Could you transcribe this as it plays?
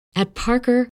At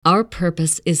Parker, our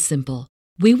purpose is simple.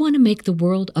 We want to make the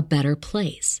world a better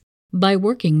place by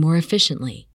working more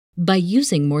efficiently, by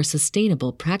using more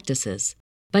sustainable practices,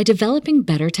 by developing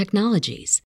better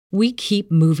technologies. We keep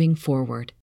moving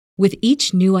forward. With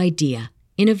each new idea,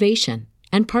 innovation,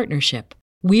 and partnership,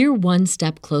 we're one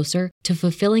step closer to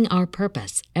fulfilling our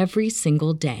purpose every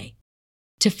single day.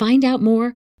 To find out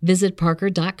more, visit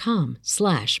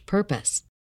parker.com/purpose.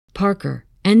 Parker,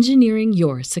 engineering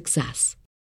your success.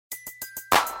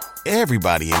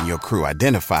 Everybody in your crew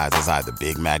identifies as either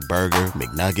Big Mac Burger,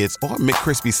 McNuggets, or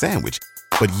McCrispy Sandwich.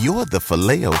 But you're the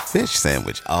Filet-O-Fish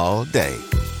Sandwich all day.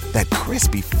 That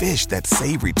crispy fish, that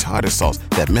savory tartar sauce,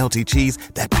 that melty cheese,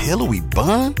 that pillowy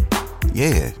bun.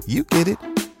 Yeah, you get it.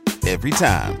 Every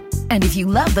time. And if you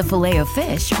love the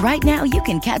Filet-O-Fish, right now you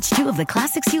can catch two of the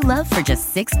classics you love for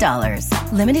just $6.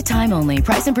 Limited time only.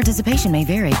 Price and participation may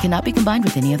vary. Cannot be combined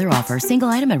with any other offer. Single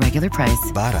item at regular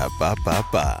price.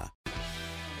 Ba-da-ba-ba-ba.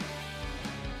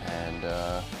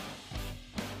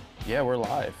 Yeah, we're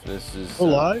live. We're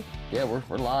live? Yeah,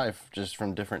 we're live, just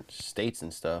from different states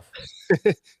and stuff.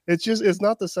 It's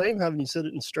not the same having you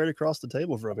sitting straight across the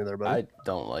table from me there, buddy. I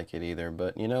don't like it either,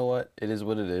 but you know what? It is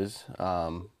what it is.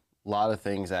 A lot of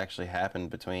things actually happened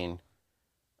between.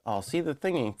 Oh, see, the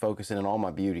thing ain't focusing on all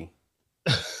my beauty.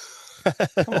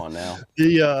 Come on now.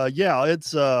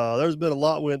 It's there's been a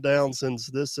lot went down since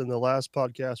this and the last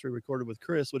podcast we recorded with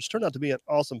Chris, which turned out to be an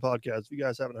awesome podcast. If you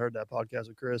guys haven't heard that podcast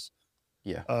with Chris,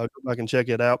 go back and check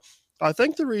it out. I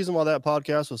think the reason why that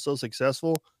podcast was so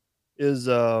successful is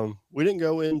we didn't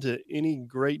go into any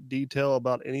great detail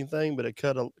about anything, but it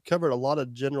covered a lot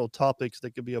of general topics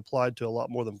that could be applied to a lot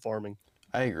more than farming.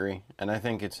 I agree, and I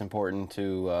think it's important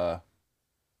to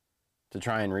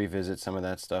try and revisit some of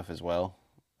that stuff as well.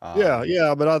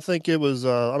 But I think it was.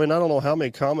 I don't know how many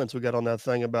comments we got on that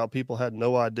thing about people had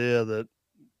no idea that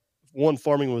one,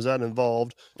 farming was that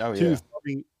involved. Oh, two,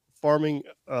 yeah. Farming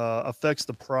affects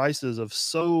the prices of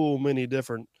so many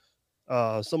different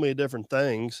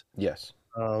things. Yes.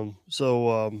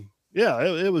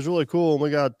 It was really cool. And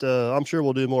we got, I'm sure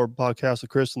we'll do more podcasts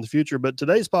with Chris in the future, but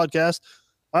today's podcast,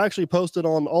 I actually posted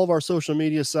on all of our social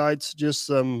media sites, just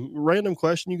some random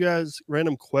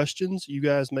questions you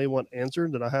guys may want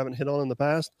answered that I haven't hit on in the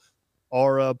past,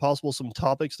 or possible some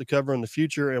topics to cover in the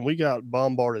future. And we got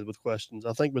bombarded with questions.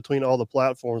 I think between all the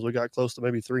platforms, we got close to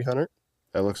maybe 300.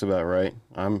 That looks about right.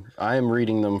 I am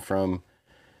reading them from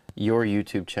your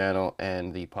YouTube channel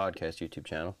and the podcast YouTube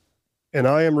channel. And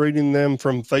I am reading them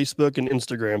from Facebook and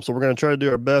Instagram. So we're going to try to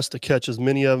do our best to catch as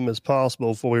many of them as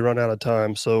possible before we run out of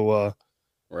time. So,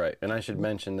 right. And I should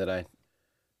mention that I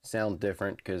sound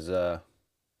different because, I'm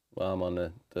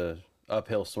on the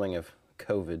uphill swing of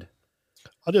COVID.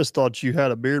 I just thought you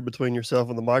had a beard between yourself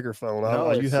and the microphone.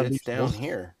 No, it's down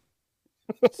here.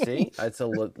 See, it's a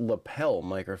lapel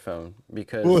microphone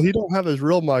because. Well, he don't have his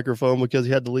real microphone because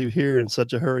he had to leave here in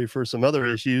such a hurry for some other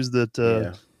issues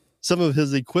that some of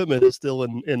his equipment is still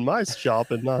in my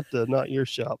shop and not your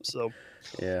shop. So,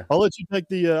 yeah, I'll let you take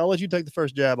the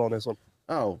first jab on this one.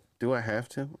 Oh, do I have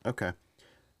to? Okay.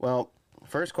 Well,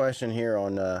 first question here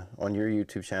on your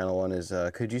YouTube channel one is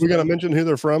could you? We're gonna mention who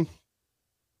they're from.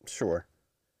 Sure.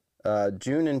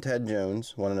 June and Ted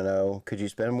Jones want to know: could you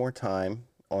spend more time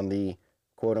on the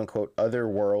quote-unquote other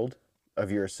world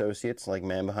of your associates like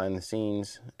Man Behind the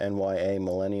Scenes, NYA,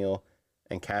 Millennial,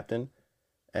 and Captain,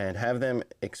 and have them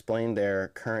explain their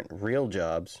current real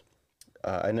jobs?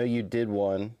 I know you did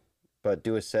one, but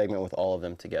do a segment with all of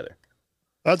them together.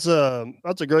 That's a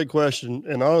great question,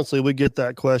 and honestly, we get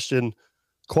that question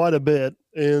quite a bit.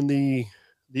 And the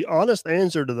honest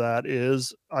answer to that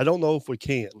is I don't know if we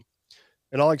can,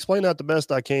 and I'll explain that the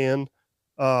best I can.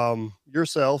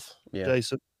 Yourself,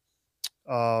 Jason,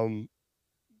 Mr.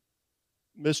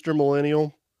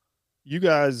 Millennial, you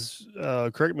guys,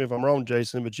 correct me if I'm wrong,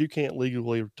 Jason, but you can't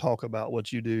legally talk about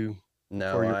what you do.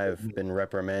 No, I've been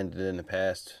reprimanded in the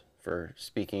past for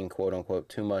speaking, quote unquote,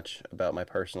 too much about my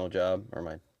personal job or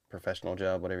my professional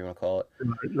job, whatever you want to call it.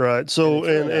 Right. So,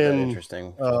 and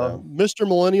interesting. Mr.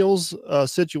 Millennial's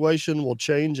situation will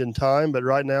change in time, but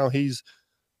right now he's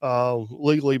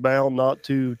legally bound not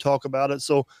to talk about it.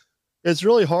 So it's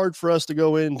really hard for us to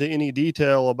go into any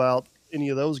detail about any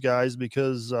of those guys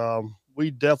because we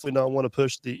definitely don't want to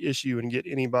push the issue and get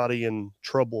anybody in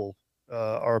trouble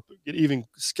or even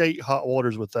skate hot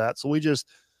waters with that. So we just,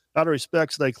 out of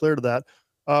respect, stay clear to that.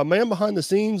 Man Behind the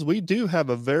Scenes, we do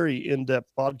have a very in-depth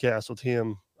podcast with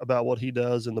him about what he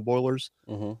does in the boilers.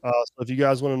 Mm-hmm. So if you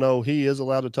guys want to know, he is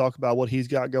allowed to talk about what he's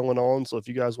got going on. So if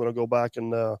you guys want to go back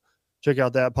and check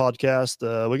out that podcast,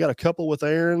 we got a couple with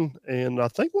Aaron, and I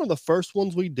think one of the first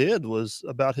ones we did was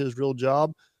about his real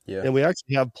job. Yeah. And we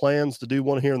actually have plans to do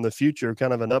one here in the future,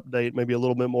 kind of an update, maybe a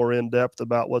little bit more in depth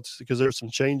about because there's some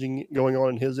changing going on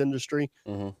in his industry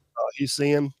Hmm. he's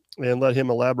seeing, and let him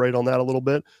elaborate on that a little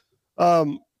bit.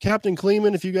 Captain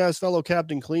Kleeman, if you guys follow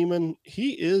Captain Kleeman,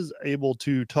 he is able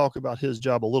to talk about his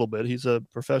job a little bit. He's a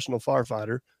professional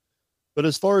firefighter. But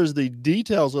as far as the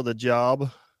details of the job,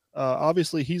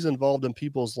 obviously he's involved in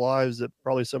people's lives at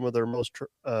probably some of their most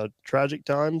tragic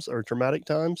times or traumatic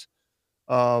times.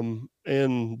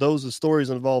 And those stories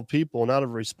involve people, and out of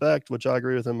respect, which I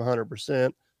agree with him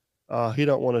 100%, he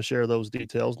don't want to share those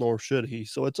details, nor should he.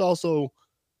 So it's also,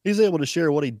 he's able to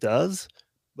share what he does,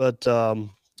 but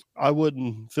I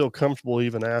wouldn't feel comfortable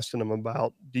even asking him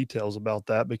about details about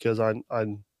that, because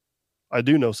I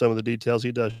do know some of the details.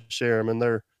 He does share them,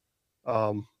 and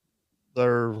um,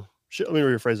 let me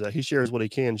rephrase that. He shares what he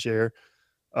can share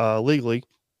legally,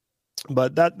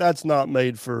 but that's not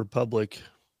made for public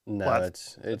No,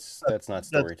 platform. that's not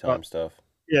story That's not, time stuff.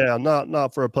 yeah,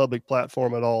 not for a public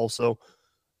platform at all. So,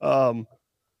 um,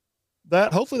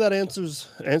 that hopefully that answers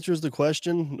the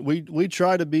question. We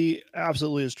try to be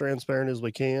absolutely as transparent as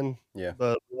we can, Yeah.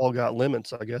 but we all got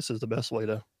limits, I guess, is the best way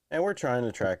to. And we're trying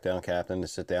to track down Captain to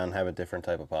sit down and have a different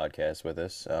type of podcast with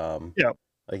us. Yeah,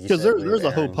 Like you because said, we have there's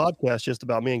a whole Aaron. podcast just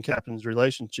about me and Captain's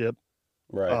relationship.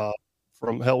 Right.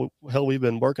 From hell we've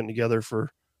been working together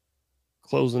for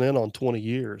closing in on 20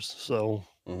 years, so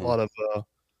Mhm. a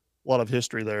lot of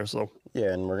history there. So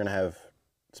Yeah, and we're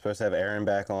supposed to have Aaron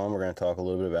back on. We're gonna talk a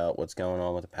little bit about what's going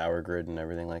on with the power grid and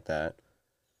everything like that.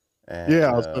 And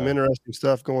yeah, some interesting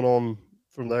stuff going on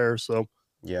from there. So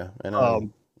yeah, and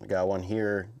um, we got one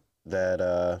here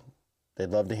that they'd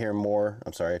love to hear more.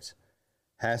 I'm sorry, it's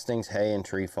Hastings Hay and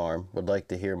Tree Farm would like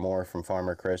to hear more from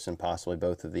Farmer Chris and possibly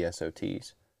both of the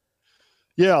SOTs.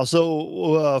 yeah,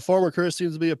 so Farmer Chris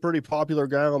seems to be a pretty popular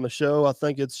guy on the show. I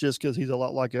think it's just because he's a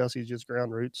lot like us. He's just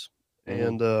ground roots, Mhm.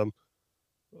 and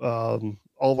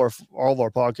all of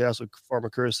our podcasts with Farmer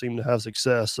Chris seem to have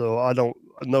success. So I don't,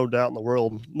 no doubt in the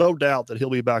world, no doubt that he'll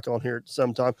be back on here at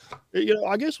some time. You know,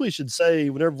 I guess we should say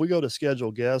whenever we go to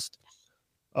schedule guests,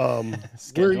 we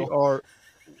Schedule? are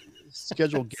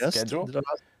scheduled guest. Schedule? Did I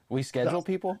not- We schedule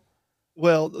people?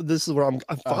 Well, this is where I'm.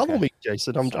 Follow Okay. me,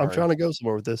 Jason. I'm Sorry. trying to go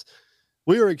somewhere with this.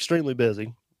 We are extremely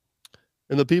busy,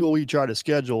 and the people we try to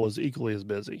schedule is equally as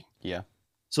busy. Yeah.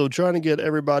 So trying to get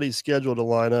everybody's schedule to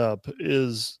line up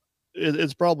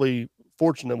it's probably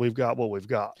fortunate we've got what we've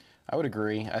got. I would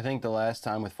agree. I think the last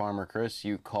time with Farmer Chris,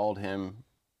 you called him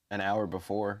an hour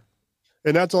before.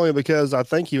 And that's only because I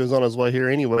think he was on his way here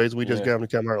anyways. We just Yeah. got him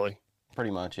to come early.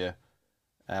 Pretty much, yeah.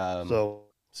 So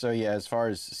Yeah, as far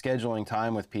as scheduling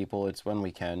time with people, it's when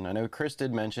we can. I know Chris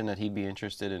did mention that he'd be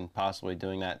interested in possibly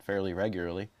doing that fairly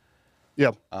regularly.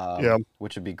 yeah, yeah.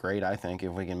 Which would be great, I think,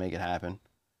 if we can make it happen.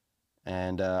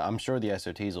 And I'm sure the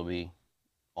SOTs will be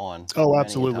on. Oh, many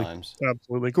absolutely. times.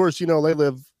 Absolutely. Of course, you know, they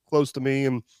live close to me,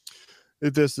 and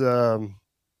if this video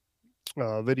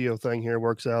thing here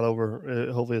works out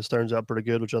hopefully it turns out pretty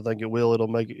good, which I think it will.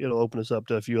 It'll open us up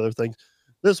to a few other things.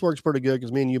 This works pretty good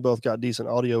because me and you both got decent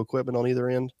audio equipment on either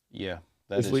end. Yeah,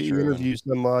 that If is we true. interview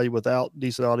somebody without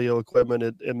decent audio equipment,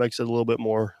 it makes it a little bit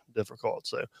more difficult.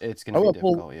 So It's going to be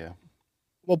difficult, yeah.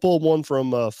 we'll pull one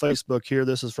from Facebook here.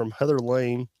 This is from Heather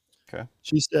Lane. Okay.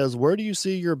 She says, "Where do you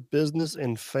see your business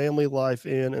and family life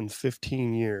in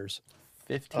 15 years?"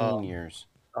 15 years.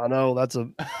 I know that's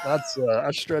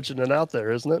stretching it out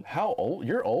there, isn't it? How old?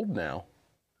 You're old now.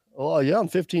 Well, yeah, in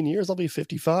 15 years I'll be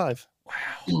 55,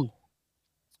 Wow.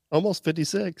 almost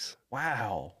 56.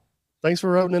 Wow. Thanks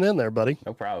for writing it in there, buddy.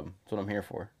 No problem. That's what I'm here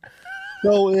for.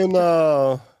 So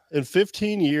in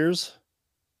 15 years,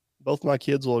 both my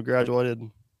kids will have graduated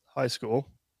high school.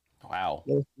 Wow.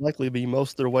 They'll likely be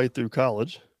most of their way through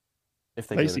college. If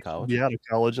they go to Basically, college. be out of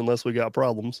college unless we got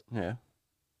problems. Yeah.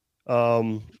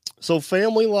 So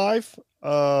family life.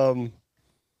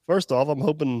 First off, I'm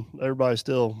hoping everybody's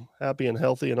still happy and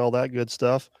healthy and all that good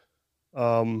stuff.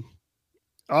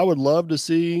 I would love to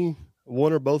see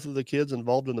one or both of the kids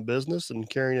involved in the business and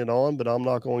carrying it on, but I'm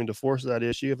not going to force that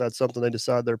issue. If that's something they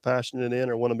decide they're passionate in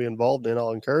or want to be involved in,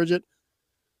 I'll encourage it.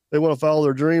 They want to follow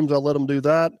their dreams, I'll let them do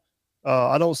that.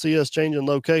 I don't see us changing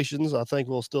locations. I think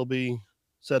we'll still be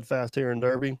steadfast here in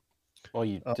Derby. Well,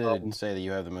 you did say that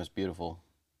you have the most beautiful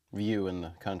view in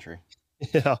the country.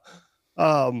 Yeah.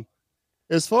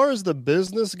 As far as the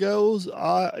business goes,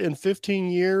 in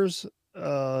 15 years,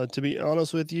 to be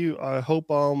honest with you, I hope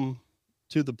I'm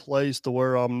to the place to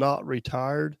where I'm not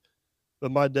retired,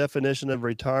 but my definition of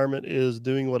retirement is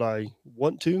doing what I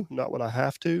want to, not what I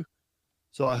have to.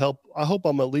 So I hope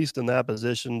I'm at least in that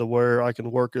position to where I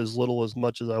can work as little as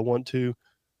much as I want to.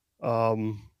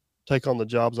 take on the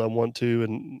jobs I want to,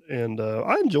 and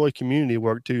I enjoy community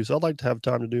work too. So I'd like to have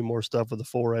time to do more stuff with the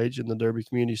 4-H and the Derby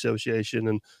Community Association.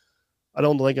 And I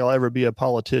don't think I'll ever be a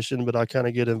politician, but I kind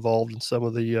of get involved in some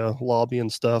of the lobbying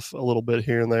stuff a little bit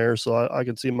here and there. So I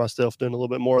can see myself doing a little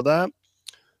bit more of that.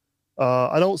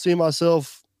 I don't see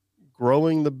myself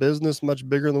growing the business much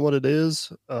bigger than what it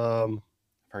is. I've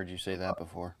heard you say that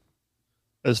before.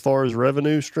 As far as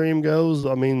revenue stream goes,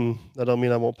 I mean, that don't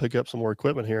mean I won't pick up some more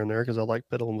equipment here and there because I like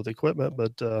pedaling with equipment.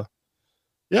 But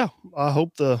yeah, I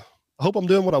hope I'm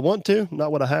doing what I want to,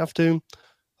 not what I have to.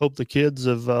 Hope the kids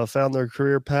have found their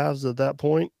career paths at that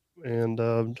point, and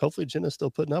hopefully Jenna's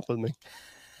still putting up with me.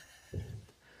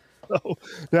 So,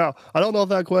 now, I don't know if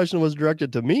that question was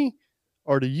directed to me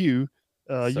or to you.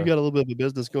 You got a little bit of a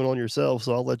business going on yourself,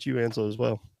 so I'll let you answer as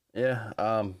well. Yeah,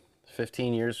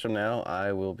 15 years from now,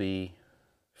 I will be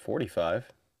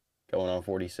 45, going on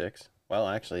 46. Well,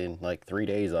 actually, in like 3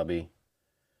 days, I'll be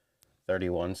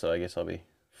 31, so I guess I'll be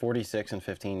 46 in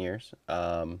 15 years.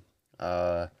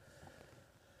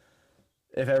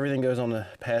 If everything goes on the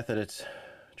path that it's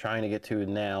trying to get to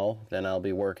now, then I'll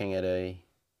be working at a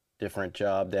different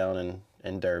job down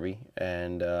in Derby,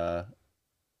 and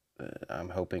I'm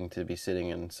hoping to be sitting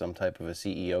in some type of a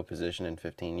CEO position in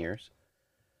 15 years.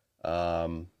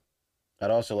 I'd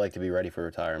also like to be ready for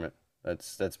retirement.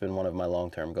 That's been one of my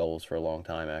long-term goals for a long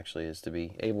time, actually, is to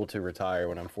be able to retire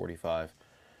when I'm 45.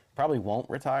 Probably won't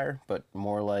retire, but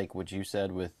more like what you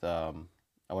said with I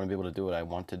want to be able to do what I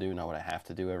want to do, not what I have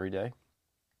to do every day.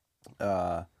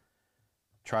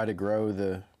 Try to grow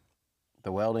the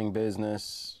welding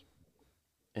business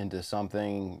into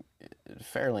something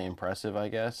fairly impressive, I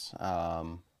guess.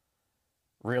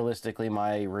 Realistically,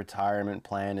 my retirement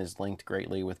plan is linked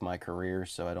greatly with my career,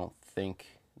 so I don't think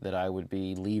that I would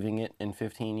be leaving it in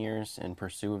 15 years in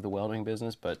pursuit of the welding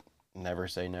business, but never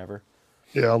say never.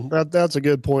 Yeah, that's a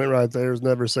good point right there, is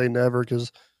never say never,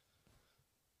 because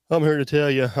I'm here to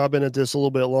tell you, I've been at this a little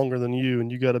bit longer than you,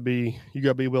 and you got to be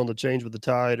willing to change with the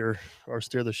tide or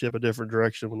steer the ship a different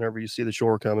direction whenever you see the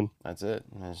shore coming. That's it.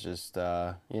 It's just,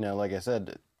 like I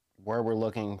said, where we're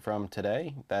looking from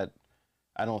today, that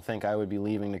I don't think I would be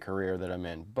leaving the career that I'm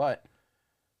in. But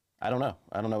I don't know.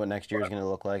 I don't know what next year is going to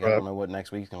look like. I don't know what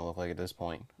next week's going to look like at this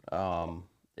point.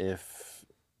 If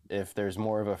there's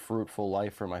more of a fruitful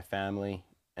life for my family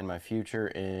and my future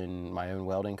in my own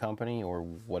welding company or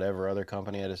whatever other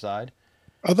company I decide.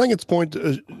 I think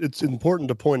it's important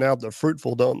to point out that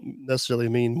fruitful don't necessarily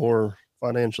mean more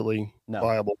financially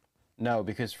viable. No,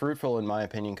 because fruitful, in my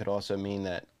opinion, could also mean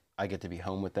that I get to be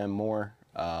home with them more.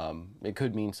 It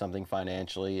could mean something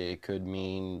financially. It could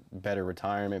mean better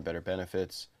retirement, better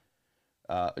benefits,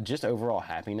 just overall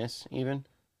happiness even.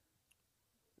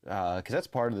 Because that's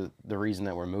part of the reason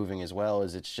that we're moving as well,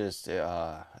 is it's just,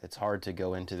 it's hard to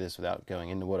go into this without going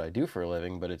into what I do for a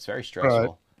living, but it's very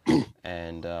stressful. Right.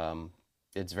 And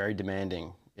it's very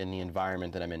demanding in the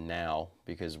environment that I'm in now,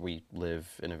 because we live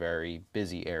in a very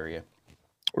busy area.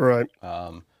 Right.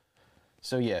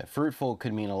 So yeah, fruitful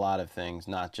could mean a lot of things,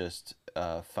 not just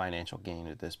financial gain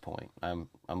at this point. I'm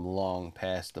long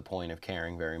past the point of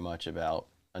caring very much about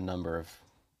a number of.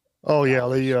 Oh yeah,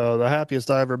 the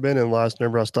happiest I ever been in life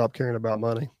whenever I stopped caring about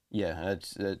money. Yeah,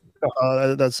 that's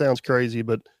that sounds crazy,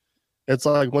 but it's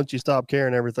like once you stop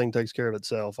caring, everything takes care of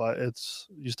itself.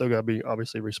 You still got to be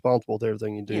obviously responsible with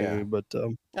everything you do. Yeah. But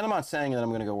and I'm not saying that I'm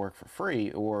going to go work for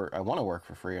free or I want to work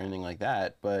for free or anything like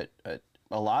that. But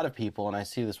a lot of people, and I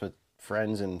see this with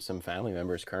friends and some family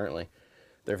members currently,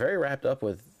 they're very wrapped up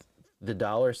with the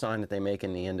dollar sign that they make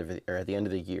at the end of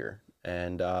the year.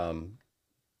 And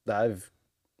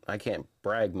I can't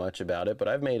brag much about it, but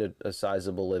I've made a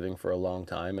sizable living for a long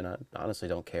time, and I honestly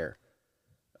don't care.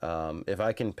 If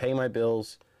I can pay my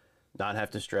bills, not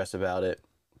have to stress about it,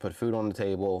 put food on the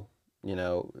table,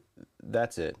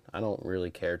 that's it. I don't really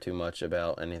care too much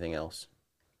about anything else.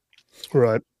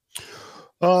 Right.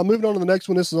 Moving on to the next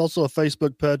one. This is also a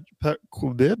Facebook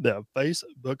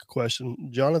Facebook question.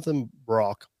 Jonathan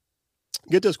Brock.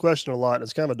 Get this question a lot.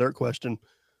 It's kind of a dirt question.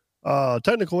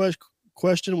 Technical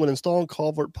question: when installing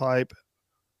culvert pipe,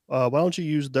 why don't you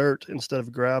use dirt instead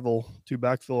of gravel to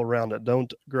backfill around it?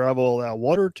 Don't gravel allow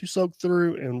water to soak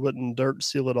through, and wouldn't dirt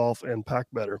seal it off and pack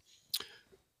better?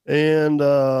 And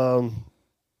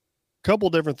couple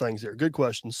different things here. Good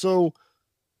question. So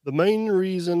the main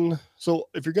reason,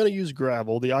 if you're going to use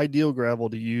gravel, the ideal gravel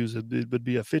to use, it would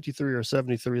be a 53 or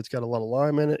 73. It's got a lot of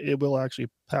lime in it. It will actually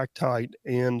pack tight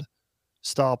and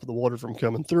stop the water from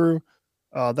coming through.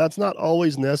 That's not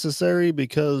always necessary,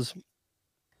 because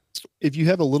if you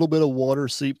have a little bit of water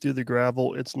seep through the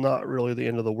gravel, it's not really the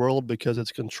end of the world, because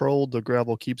it's controlled. The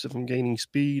gravel keeps it from gaining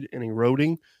speed and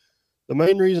eroding. The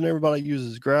main reason everybody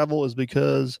uses gravel is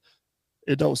because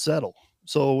it don't settle.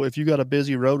 So if you got a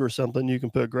busy road or something, you can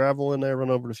put gravel in there, run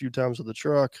over it a few times with the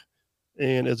truck,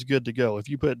 and it's good to go. If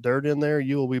you put dirt in there,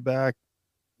 you will be back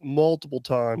multiple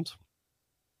times,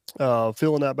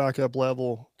 filling that back up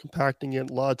level, compacting it.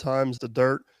 A lot of times the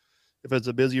dirt, if it's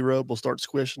a busy road, will start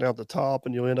squishing out the top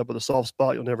and you'll end up with a soft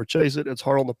spot. You'll never chase it. It's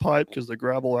hard on the pipe because the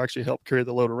gravel will actually help carry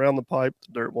the load around the pipe.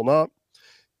 The dirt will not.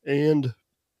 And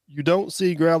you don't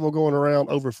see gravel going around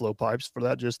overflow pipes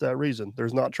for just that reason.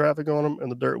 There's not traffic on them and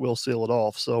the dirt will seal it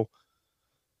off. So,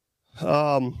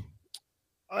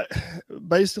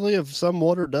 basically, if some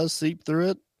water does seep through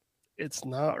it, it's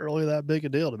not really that big a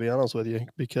deal, to be honest with you,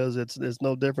 because it's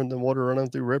no different than water running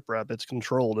through riprap. It's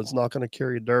controlled. It's not going to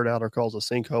carry dirt out or cause a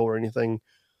sinkhole or anything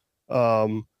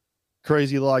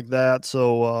crazy like that.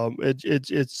 So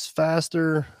it's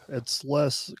faster. It's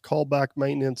less callback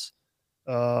maintenance.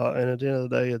 And at the end of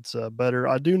the day, it's better.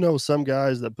 I do know some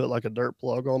guys that put like a dirt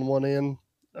plug on one end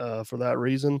for that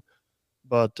reason,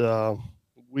 but I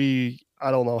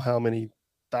don't know how many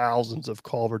thousands of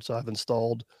culverts I've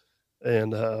installed,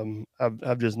 and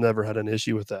I've just never had an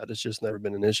issue with that. It's just never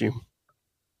been an issue.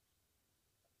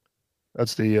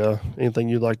 That's the anything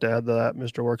you'd like to add to that,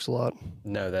 Mr. Works a Lot?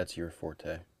 No, that's your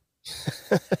forte.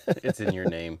 It's in your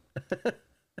name.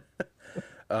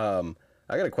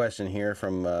 I got a question here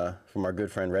from our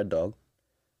good friend Red Dog.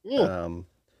 Yeah.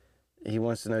 He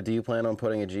wants to know, do you plan on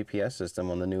putting a GPS system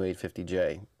on the new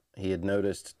 850J? He had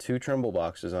noticed 2 Trimble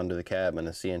boxes under the cab in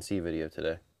a CNC video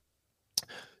today.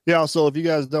 Yeah, so if you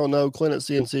guys don't know, Clint at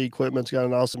CNC Equipment's got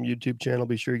an awesome YouTube channel.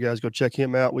 Be sure you guys go check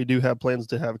him out. We do have plans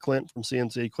to have Clint from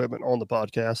CNC Equipment on the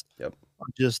podcast. Yep.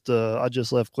 I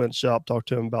just left Clint's shop, talked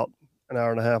to him about an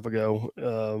hour and a half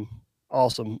ago.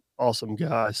 Awesome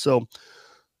guy. So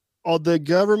the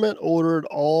government ordered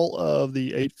all of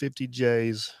the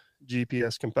 850Js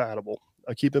GPS compatible.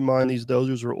 Keep in mind, these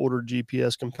dozers were ordered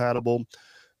GPS compatible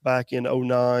back in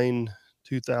 09,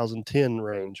 2010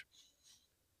 range.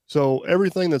 So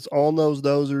everything that's on those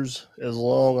dozers is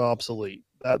long obsolete.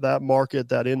 That market,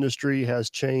 that industry has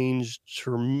changed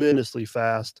tremendously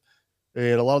fast.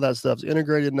 And a lot of that stuff's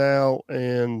integrated now.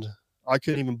 And I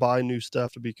couldn't even buy new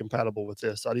stuff to be compatible with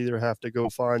this. I'd either have to go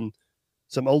find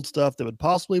some old stuff that would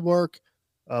possibly work,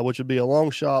 which would be a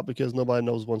long shot because nobody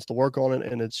wants to work on it.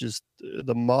 And it's just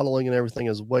the modeling and everything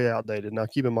is way outdated. Now,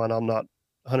 keep in mind, I'm not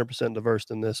 100% diverse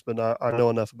in this, but I know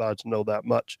enough about it to know that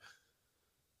much.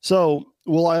 So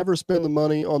will I ever spend the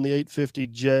money on the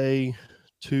 850J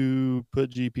to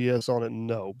put GPS on it?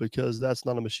 No, because that's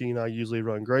not a machine I usually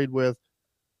run grade with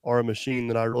or a machine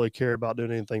that I really care about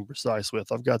doing anything precise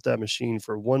with. I've got that machine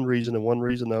for one reason and one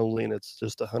reason only, and it's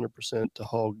just 100% to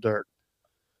hog dirt.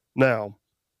 Now,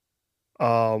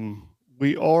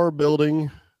 we are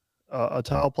building a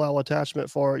tile plow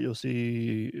attachment for it. You'll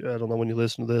see, I don't know when you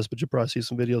listen to this, but you'll probably see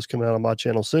some videos coming out on my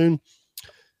channel soon.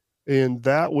 And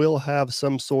that will have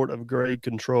some sort of grade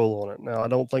control on it. Now, I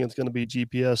don't think it's going to be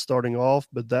GPS starting off,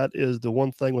 but that is the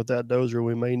one thing with that dozer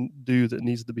we may do that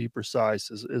needs to be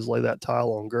precise is lay that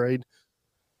tile on grade.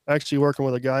 Actually working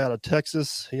with a guy out of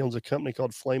Texas. He owns a company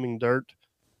called Flaming Dirt.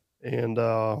 And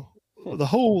the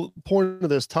whole point of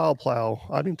this tile plow,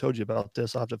 I haven't told you about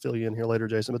this. I'll have to fill you in here later,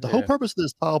 Jason. But the whole purpose of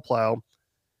this tile plow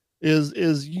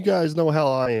is you guys know how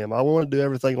I am. I want to do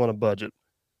everything on a budget.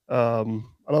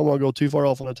 I don't want to go too far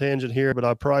off on a tangent here, but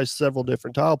I priced several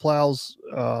different tile plows,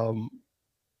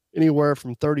 anywhere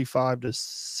from $35,000 to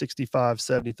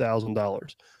 $65,000,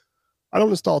 $70,000. I don't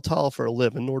install tile for a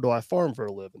living, nor do I farm for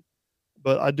a living,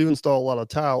 but I do install a lot of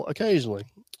tile occasionally.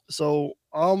 So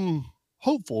I'm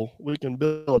hopeful we can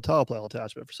build a tile plow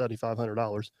attachment for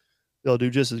 $7,500. They'll do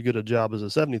just as good a job as a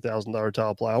 $70,000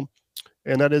 tile plow.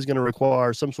 And that is going to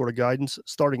require some sort of guidance.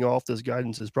 Starting off, this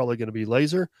guidance is probably going to be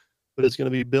laser, but it's going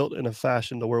to be built in a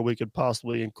fashion to where we could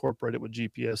possibly incorporate it with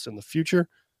GPS in the future.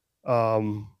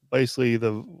 Basically,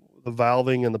 the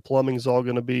valving and the plumbing is all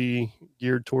going to be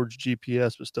geared towards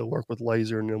GPS, but still work with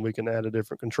laser, and then we can add a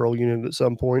different control unit at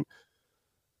some point.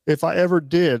 If I ever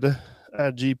did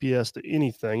add GPS to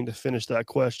anything, to finish that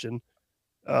question,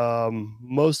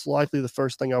 most likely the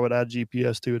first thing I would add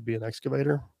GPS to would be an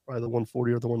excavator, probably the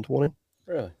 140 or the 120.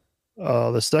 Really?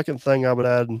 The second thing I would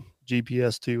add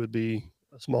GPS to would be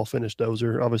a small finish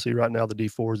dozer. Obviously, right now the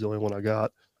D4 is the only one I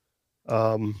got.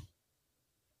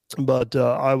 But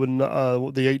I would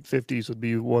the 850s would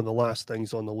be one of the last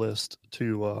things on the list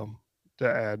to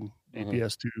add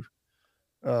GPS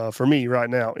to for me right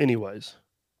now. Anyways,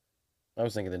 I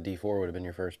was thinking the D4 would have been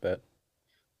your first bet.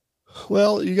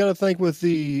 Well, you got to think with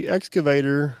the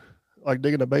excavator, like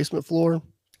digging a basement floor.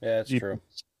 Yeah, that's true.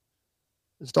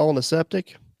 Installing a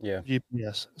septic. Yeah.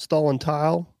 GPS. Installing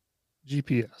tile.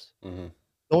 GPS. Mm-hmm.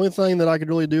 The only thing that I could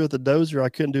really do with the dozer, I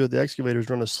couldn't do with the excavator is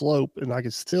run a slope, and I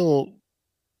could still,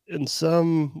 in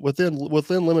some within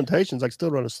limitations, I could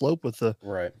still run a slope with the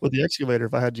excavator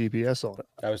if I had GPS on it.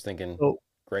 I was thinking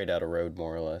grade out a road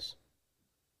more or less.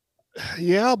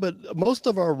 Yeah, but most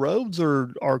of our roads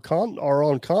are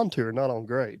on contour, not on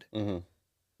grade. Mm-hmm.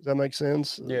 Does that make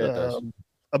sense? Yeah, it does.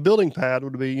 A building pad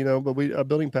would be, but a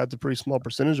building pad's a pretty small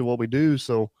percentage of what we do.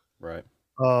 So, right.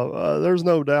 There's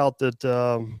no doubt that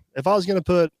if I was going to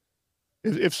put,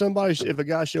 if a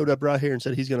guy showed up right here and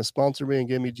said he's going to sponsor me and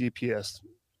give me GPS,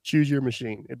 choose your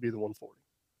machine, it'd be the 140.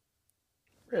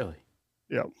 Really?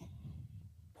 Yeah.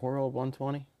 Poor old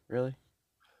 120. Really?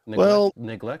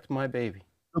 Neglect my baby.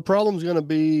 The problem's going to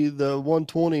be the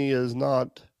 120 is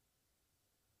not.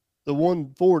 The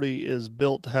 140 is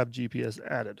built to have GPS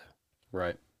added.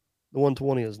 Right. The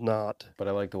 120 is not. But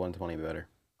I like the 120 better.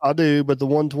 I do, but the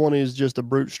 120 is just a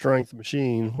brute strength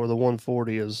machine, where the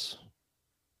 140 is.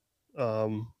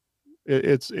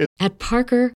 It's. At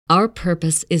Parker, our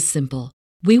purpose is simple.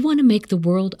 We want to make the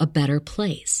world a better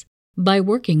place by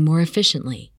working more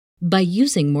efficiently, by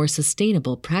using more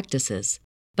sustainable practices,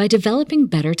 by developing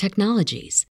better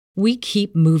technologies. We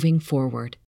keep moving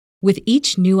forward. With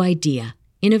each new idea,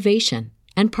 innovation,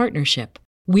 and partnership,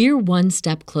 we're one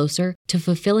step closer to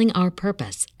fulfilling our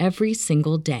purpose every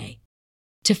single day.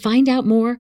 To find out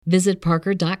more, visit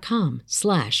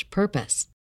parker.com/purpose.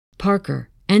 Parker,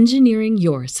 engineering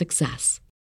your success.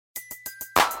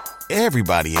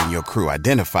 Everybody in your crew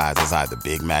identifies as either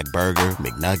Big Mac Burger,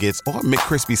 McNuggets, or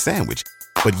McCrispy Sandwich.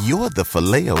 But you're the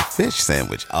Filet-O-Fish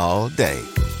Sandwich all day.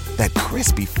 That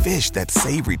crispy fish, that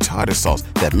savory tartar sauce,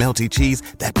 that melty cheese,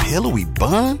 that pillowy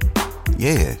bun.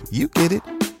 Yeah, you get it.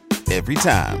 Every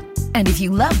time. And if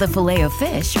you love the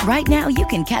Filet-O-Fish, right now you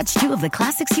can catch two of the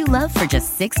classics you love for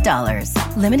just $6.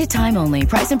 Limited time only.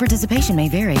 Price and participation may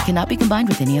vary. Cannot be combined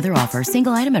with any other offer.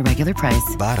 Single item at regular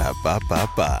price.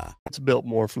 Ba-da-ba-ba-ba. It's built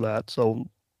more for that. So,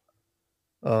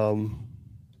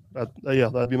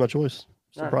 that'd be my choice.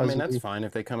 Right, I mean, that's fine.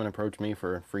 If they come and approach me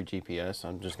for free GPS,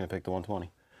 I'm just going to pick the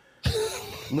 120.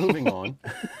 Moving on.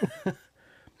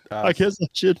 I guess I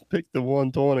should pick the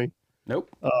 120. Nope.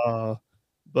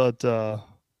 But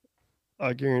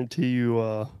I guarantee you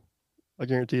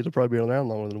it'll probably be around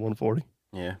longer than 140.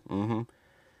 Yeah.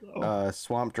 Mm-hmm.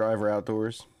 Swamp Driver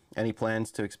Outdoors. Any plans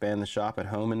to expand the shop at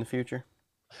home in the future?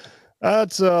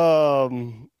 That's a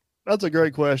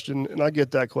great question, and I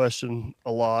get that question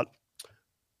a lot.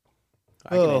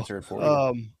 I can answer it for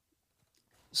you.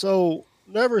 So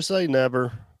never say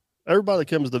never. Everybody that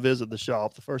comes to visit the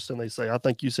shop, the first thing they say, I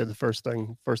think you said the first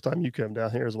time you come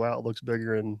down here is, wow, it looks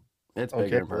bigger and it's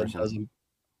bigger in person.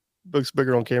 Looks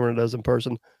bigger on camera than it does in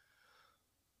person.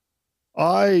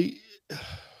 I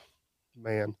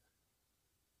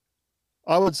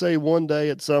would say one day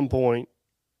at some point,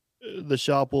 the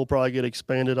shop will probably get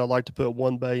expanded. I'd like to put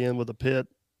one bay in with a pit,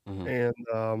 and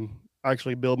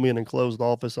actually build me an enclosed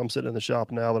office. I'm sitting in the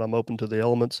shop now, but I'm open to the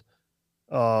elements.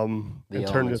 And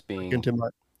turn this into my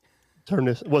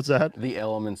what's that? The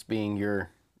elements being your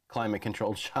climate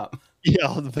controlled shop.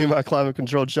 Yeah, it'll be my climate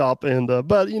controlled shop. And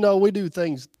but we do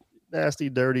things nasty,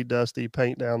 dirty, dusty,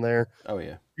 paint down there. Oh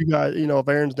yeah. You guys, if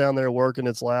Aaron's down there working,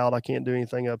 it's loud. I can't do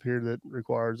anything up here that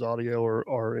requires audio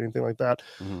or anything like that.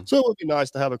 Mm-hmm. So it would be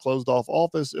nice to have a closed off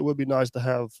office. It would be nice to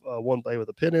have one bay with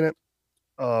a pit in it.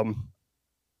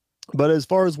 But as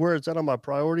far as where it's at on my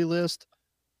priority list,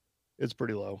 it's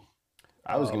pretty low.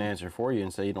 I was going to answer for you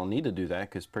and say you don't need to do that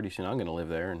because pretty soon I'm going to live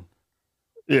there, and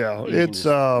it's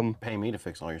pay me to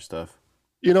fix all your stuff.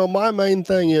 My main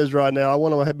thing is right now I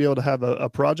want to be able to have a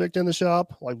project in the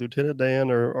shop like Lieutenant Dan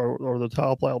or the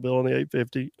tile plow bill on the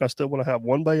 850. I still want to have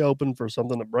one bay open for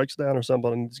something that breaks down or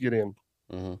somebody needs to get in.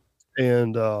 Mm-hmm.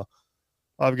 And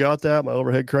I've got that. My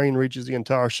overhead crane reaches the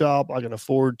entire shop. I can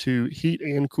afford to heat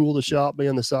and cool the shop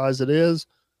being the size it is.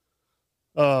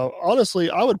 Honestly,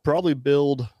 I would probably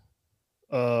build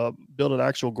an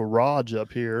actual garage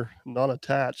up here, not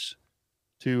attached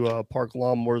to park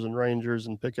lawnmowers and Rangers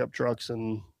and pickup trucks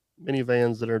and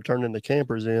minivans that are turned into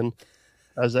campers in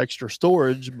as extra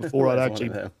storage before I'd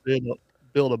actually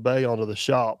build a bay onto the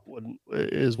shop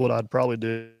is what I'd probably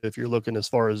do if you're looking as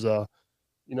far as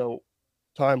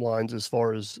timelines as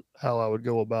far as how I would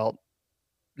go about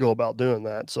doing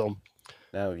that. So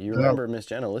now you remember Miss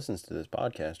Jenna listens to this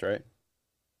podcast, right?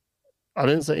 I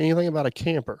didn't say anything about a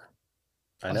camper.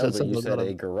 I know, but you said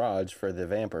a garage for the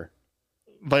Vamper,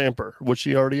 which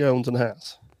she already owns and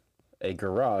has. A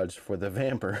garage for the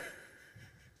Vamper.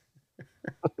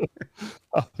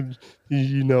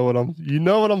 You know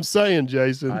what I'm saying,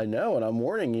 Jason. I know, and I'm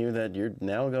warning you that you're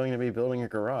now going to be building a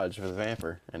garage for the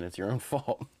Vamper, and it's your own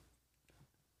fault.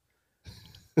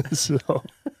 So,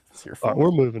 It's your all right, fault.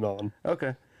 we're moving on.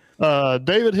 Okay.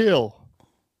 David Hill.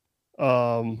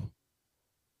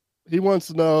 He wants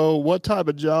to know what type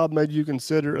of job made you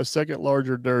consider a second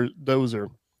larger dozer.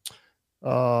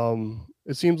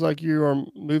 It seems like you are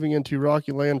moving into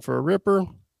rocky land for a ripper.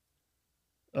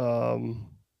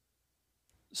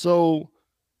 So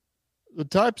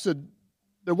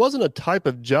there wasn't a type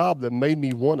of job that made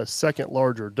me want a second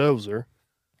larger dozer.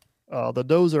 The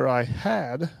dozer I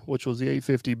had, which was the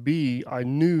 850B, I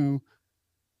knew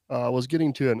was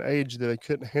getting to an age that it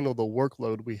couldn't handle the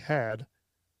workload we had.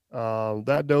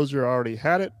 That dozer already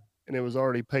had it, and it was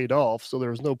already paid off, so there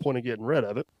was no point in getting rid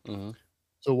of it. Mm-hmm.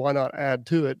 So why not add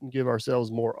to it and give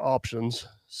ourselves more options?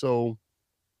 So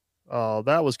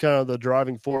that was kind of the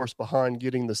driving force behind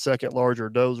getting the second larger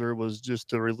dozer, was just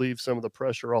to relieve some of the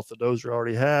pressure off the dozer I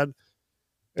already had.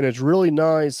 And it's really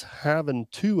nice having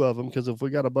two of them, because if we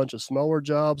got a bunch of smaller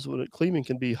jobs, Cleveland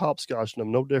can be hopscotching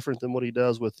them, no different than what he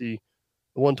does with the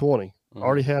 120. Mm-hmm.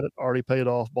 Already had it, already paid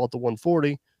off, bought the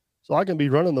 140. So I can be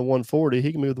running the 140.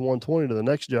 He can move the 120 to the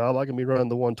next job. I can be running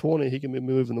the 120. He can be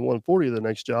moving the 140 to the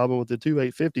next job. And with the two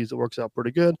 850s, it works out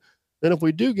pretty good. Then if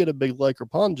we do get a big lake or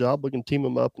pond job, we can team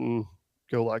them up and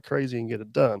go like crazy and get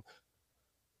it done.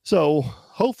 So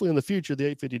hopefully in the future,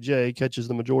 the 850J catches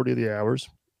the majority of the hours.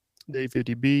 The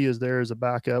 850B is there as a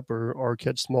backup or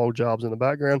catch small jobs in the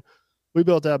background. We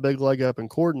built that big leg up in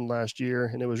Corden last year,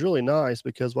 and it was really nice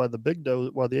because while the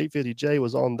 850J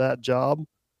was on that job,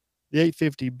 the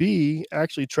 850B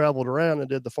actually traveled around and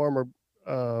did the farmer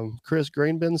Chris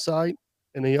Grainbin site,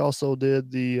 and he also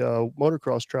did the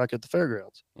motocross track at the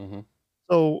fairgrounds. Mm-hmm.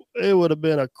 So it would have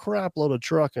been a crap load of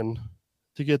trucking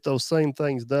to get those same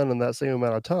things done in that same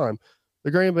amount of time.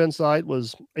 The Grainbin site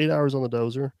was 8 hours on the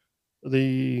dozer.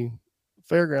 The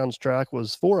fairgrounds track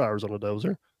was 4 hours on the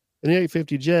dozer. And the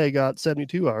 850J got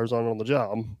 72 hours on the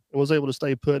job and was able to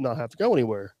stay put and not have to go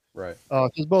anywhere. Right.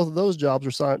 Because both of those jobs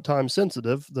are time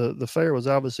sensitive. The fair was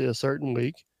obviously a certain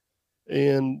week,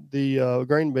 and the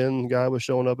grain bin guy was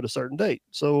showing up at a certain date.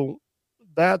 So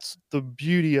that's the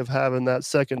beauty of having that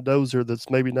second dozer that's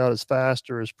maybe not as fast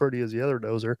or as pretty as the other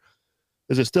dozer,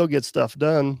 is it still gets stuff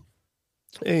done,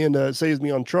 and it saves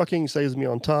me on trucking, saves me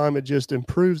on time. It just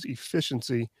improves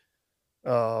efficiency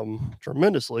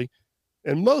tremendously.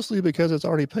 And mostly because it's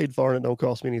already paid for and it don't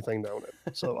cost me anything to own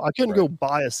it. So I couldn't go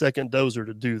buy a second dozer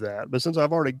to do that. But since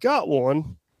I've already got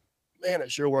one, man,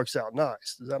 it sure works out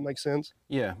nice. Does that make sense?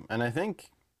 Yeah. And I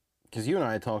think, because you and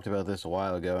I had talked about this a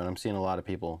while ago, and I'm seeing a lot of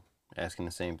people asking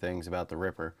the same things about the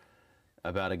ripper,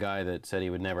 about a guy that said he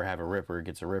would never have a ripper,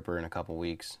 gets a ripper in a couple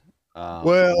weeks.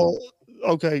 Well,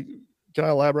 okay. Can I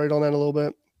elaborate on that a little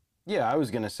bit? Yeah, I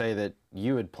was going to say that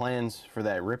you had plans for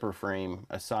that ripper frame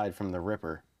aside from the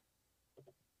ripper.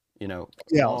 You know,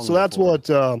 yeah. So that's what,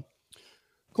 of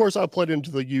course, I played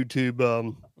into the YouTube.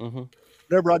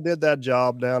 Whenever I did that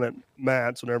job down at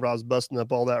Matt's, whenever I was busting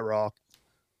up all that rock,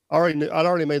 I'd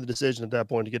already made the decision at that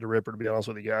point to get a ripper. To be honest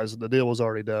with you guys, the deal was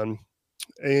already done,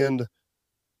 and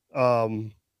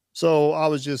so I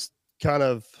was just kind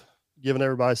of giving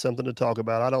everybody something to talk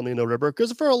about. I don't need no ripper,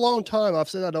 because for a long time I've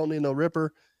said I don't need no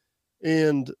ripper.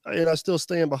 And I still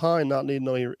stand behind not needing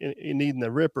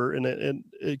the ripper, and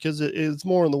because it's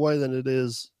more in the way than it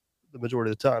is the majority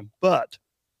of the time. But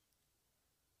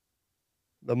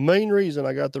the main reason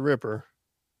I got the ripper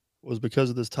was because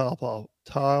of this tile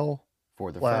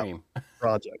for the frame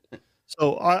project.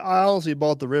 So I honestly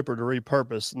bought the ripper to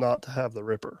repurpose, not to have the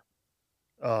ripper.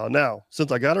 Now,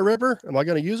 since I got a ripper, am I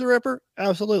going to use a ripper?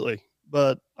 Absolutely.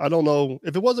 But I don't know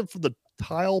if it wasn't for the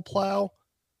tile plow,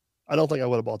 I don't think I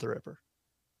would have bought the ripper.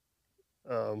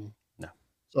 No.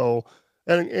 So,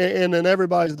 and then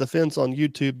everybody's defense on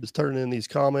YouTube is turning in these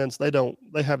comments. They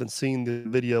haven't seen the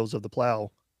videos of the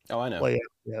plow. Oh, I know. Play out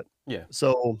yet. Yeah.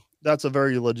 So that's a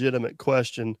very legitimate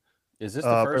question. Is this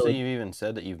the first that you've even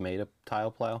said that you've made a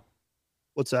tile plow?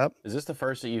 What's that? Is this the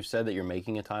first that you've said that you're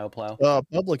making a tile plow?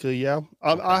 Publicly, yeah.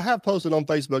 Okay. I have posted on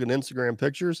Facebook and Instagram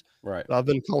pictures. Right. I've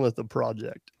been calling it the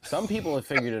project. Some people have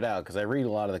figured it out, because I read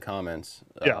a lot of the comments.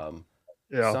 Yeah.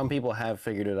 Yeah. Some people have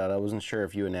figured it out. I wasn't sure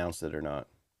if you announced it or not.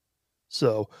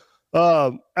 So,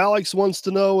 Alex wants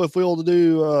to know if we'll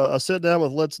do a sit down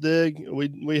with Let's Dig.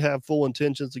 We have full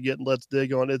intentions of getting Let's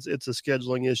Dig on. It's a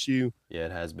scheduling issue. Yeah,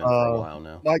 it has been for a while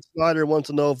now. Mike Snyder wants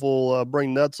to know if we'll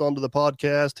bring Nuts onto the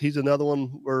podcast. He's another one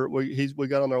where we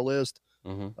got on our list.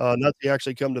 Mm-hmm. Nuts, he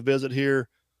actually come to visit here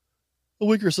a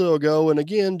week or so ago, and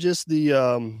again, just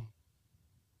the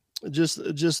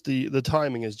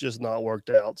timing has just not worked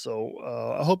out. So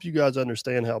I hope you guys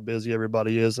understand how busy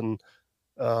everybody is and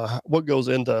what goes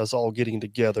into us all getting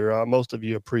together. Most of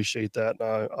you appreciate that,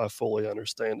 and I fully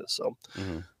understand it. So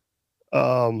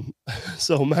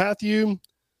So Matthew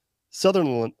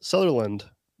Sutherland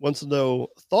wants to know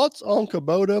thoughts on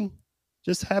Kubota.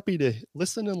 Just happy to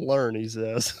listen and learn, he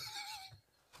says.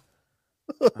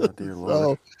 Oh, dear Lord.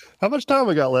 So, how much time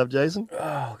we got left, Jason?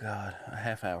 Oh, God. A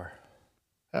half hour.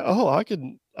 Oh,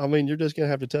 I mean, you're just going to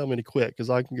have to tell me to quit because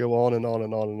I can go on and on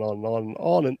and on and on and on and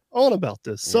on and on about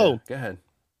this. So, go ahead.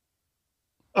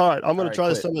 All right, I'm going to try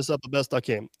to quit. sum this up the best I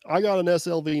can. I got an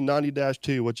SLV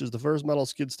 90-2, which is the first metal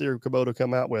skid steer Kubota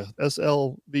come out with.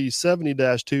 SLV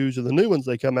 70-2s are the new ones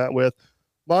they come out with.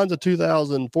 Mine's a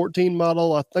 2014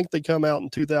 model. I think they come out in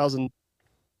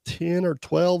 2010 or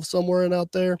 12, somewhere in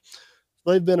out there.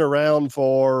 They've been around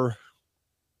for,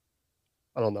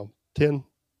 I don't know, 10,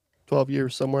 12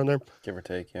 years, somewhere in there. Give or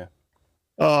take, yeah.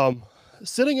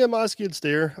 Sitting in my skid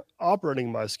steer,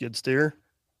 operating my skid steer,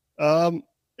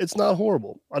 it's not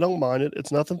horrible. I don't mind it.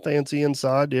 It's nothing fancy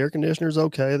inside. The air conditioner's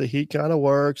okay. The heat kind of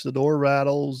works. The door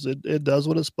rattles. It does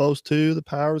what it's supposed to. The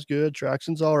power's good.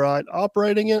 Traction's all right.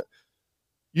 Operating it,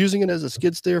 using it as a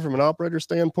skid steer from an operator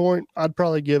standpoint, I'd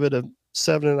probably give it a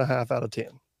 7.5 out of 10.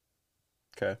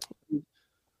 Okay.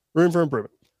 Room for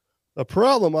improvement. The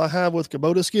problem I have with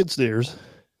Kubota skid steers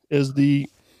is the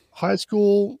high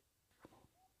school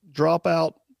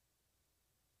dropout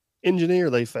engineer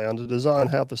they found to design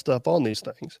half the stuff on these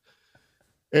things.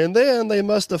 And then they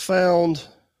must have found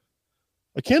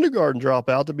a kindergarten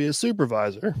dropout to be a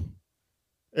supervisor.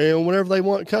 And whenever they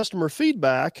want customer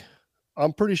feedback,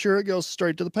 I'm pretty sure it goes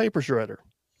straight to the paper shredder.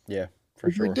 Yeah, for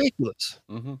it's sure. ridiculous.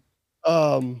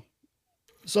 Mm-hmm.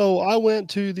 So I went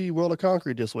to the World of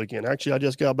Concrete this weekend. Actually, I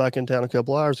just got back in town a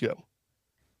couple hours ago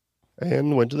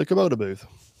and went to the Kubota booth.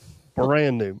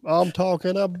 Brand new. I'm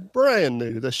talking a brand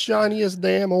new, the shiniest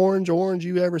damn orange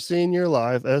you ever seen in your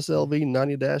life. SLV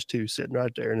 90-2 sitting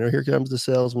right there. And here comes the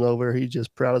salesman over. He's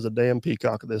just proud as a damn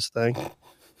peacock of this thing.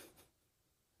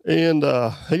 And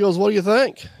he goes, "What do you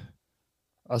think?"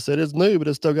 I said, "It's new, but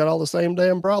it's still got all the same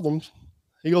damn problems."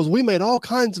 He goes, "We made all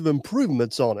kinds of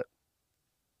improvements on it."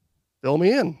 Fill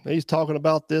me in. He's talking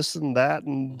about this and that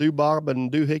and Bob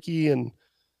and doohickey and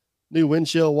new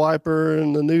windshield wiper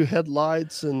and the new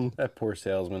headlights. And that poor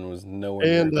salesman was nowhere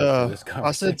and near this I said,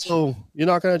 conversation. "So you're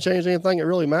not going to change anything that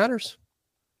really matters?"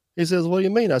 He says, "What do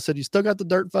you mean?" I said, "You still got the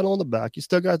dirt funnel on the back. You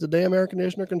still got the damn air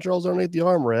conditioner controls underneath the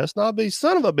armrest. And I'll be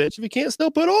son of a bitch if you can't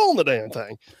still put oil in the damn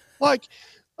thing." Like,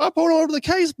 I pulled over to the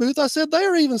case booth. I said,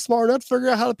 they're even smart enough to figure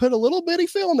out how to put a little bitty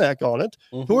fill neck on it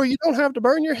to where you don't have to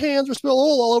burn your hands or spill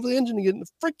oil all over the engine to get in the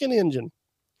freaking engine.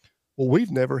 Well, we've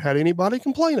never had anybody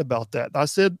complain about that. I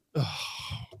said,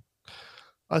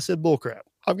 bullcrap.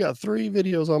 I've got 3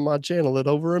 videos on my channel that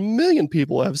over 1 million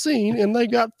people have seen, and they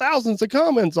got thousands of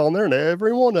comments on there, and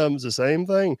every one of them is the same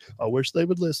thing. I wish they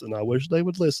would listen. I wish they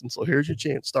would listen. So here's your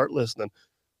chance. Start listening.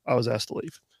 I was asked to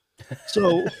leave.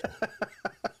 So,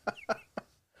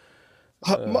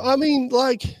 I mean,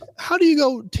 like, how do you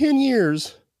go 10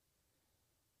 years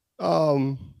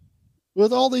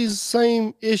with all these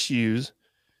same issues?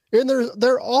 And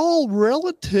they're all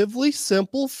relatively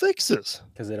simple fixes.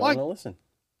 Because they don't want to listen.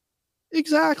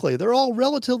 Exactly. They're all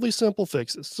relatively simple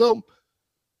fixes. So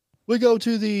we go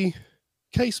to the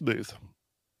case booth.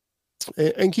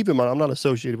 And keep in mind, I'm not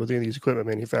associated with any of these equipment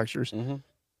manufacturers. Mm-hmm.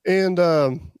 And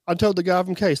I told the guy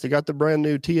from Case, they got the brand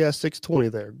new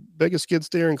TS620 there. Biggest skid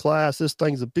steering class. This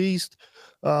thing's a beast.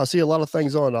 I see a lot of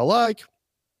things on it I like.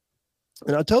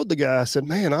 And I told the guy, I said,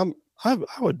 "Man, I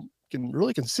would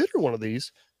really consider one of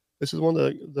these." This is one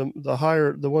of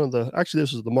actually,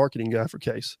 this is the marketing guy for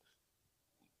Case.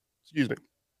 Excuse me.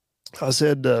 I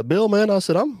said, "Bill, man," I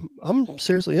said, I'm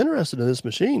seriously interested in this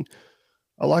machine.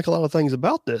 I like a lot of things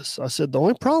about this. I said, "The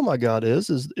only problem I got is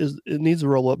it needs a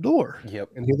roll-up door." Yep.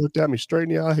 And he looked at me straight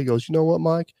in the eye. He goes, "You know what,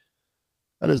 Mike?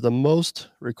 That is the most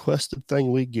requested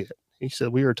thing we get." He said,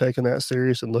 "We are taking that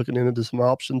serious and looking into some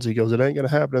options." He goes, "It ain't going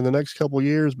to happen in the next couple of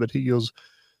years," but he goes,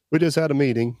 "We just had a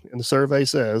meeting and the survey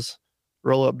says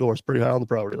roll-up door is pretty high on the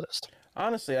priority list."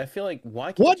 Honestly, I feel like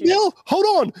why can't What, you... Bill? Hold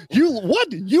on.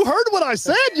 You heard what I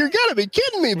said? You got to be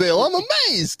kidding me, Bill. I'm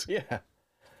amazed. Yeah.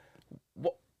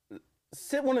 Well,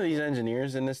 sit one of these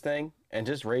engineers in this thing and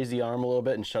just raise the arm a little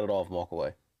bit and shut it off and walk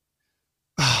away.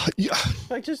 Yeah.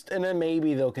 And then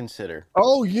maybe they'll consider.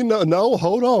 Oh, no,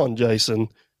 hold on, Jason.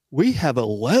 We have a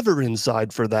lever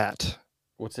inside for that.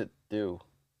 What's it do?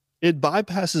 It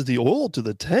bypasses the oil to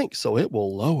the tank, so it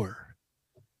will lower.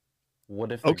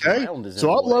 What if the okay? ground is in So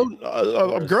the I'm way?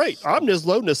 loading. Great. I'm just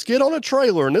loading a skid on a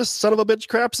trailer, and this son of a bitch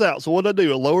craps out. So what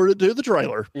do? I lowered it to the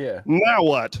trailer. Yeah. Now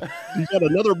what? You got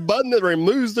another button that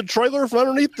removes the trailer from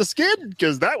underneath the skid?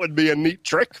 Because that would be a neat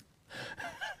trick.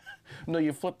 No,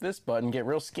 you flip this button, get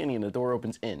real skinny, and the door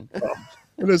opens in.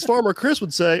 And as Farmer Chris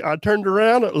would say, I turned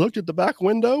around, I looked at the back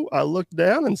window, I looked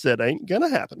down and said, ain't gonna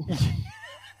happen.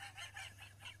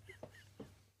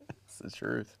 That's the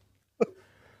truth.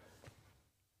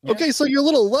 Okay, so your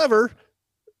little lever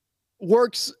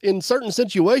works in certain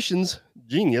situations,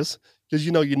 genius, because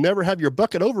you never have your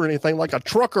bucket over anything like a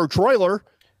truck or trailer.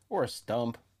 Or a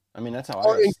stump. I mean, that's how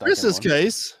Or I got in stuck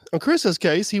Chris's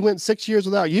case, he went 6 years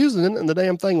without using it and the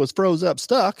damn thing was froze up,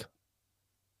 stuck.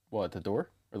 What, the door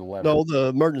or the lever? No, the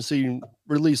emergency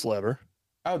release lever.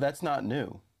 Oh, that's not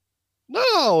new.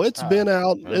 No, it's been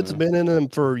out. It's been in them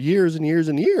for years and years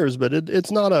and years, but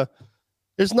it's not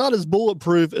as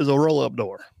bulletproof as a roll-up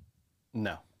door.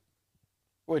 No.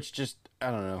 Which just,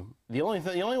 I don't know. The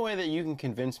only way that you can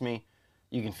convince me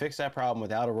you can fix that problem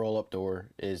without a roll-up door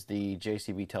is the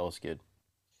JCB Teleskid.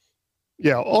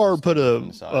 Yeah, or put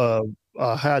a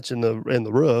hatch in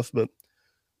the roof. But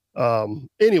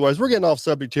anyways, we're getting off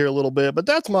subject here a little bit. But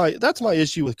that's my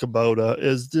issue with Kubota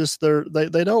is just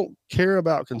they don't care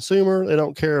about consumer. They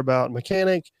don't care about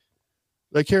mechanic.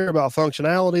 They care about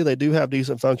functionality. They do have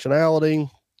decent functionality,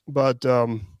 but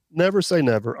never say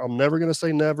never. I'm never going to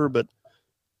say never, but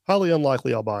highly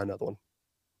unlikely I'll buy another one.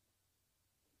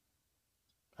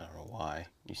 I don't know why.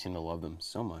 You seem to love them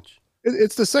so much.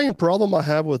 It's the same problem I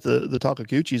have with the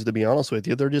Takaguchis, to be honest with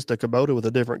you. They're just a Kubota with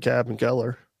a different cab and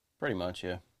color. Pretty much,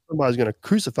 yeah. Somebody's going to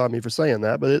crucify me for saying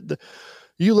that, but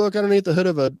you look underneath the hood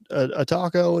of a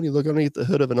Taco and you look underneath the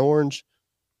hood of an Orange.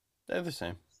 They're the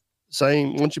same.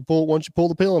 Same. Once you pull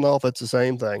the peeling off, it's the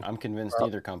same thing. I'm convinced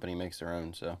either company makes their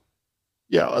own, so.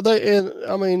 Yeah,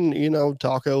 Tacos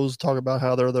talk about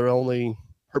how they're their only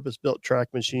purpose-built track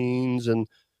machines, and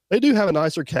they do have a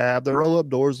nicer cab. Their roll-up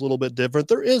door is a little bit different.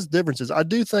 There is differences. I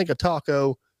do think a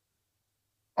Taco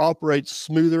operates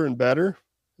smoother and better.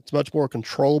 It's a much more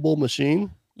controllable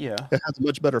machine. Yeah. It has a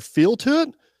much better feel to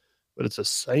it, but it's the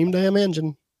same damn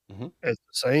engine. Mm-hmm. It's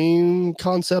the same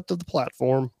concept of the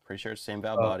platform. Pretty sure it's the same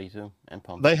valve body too, and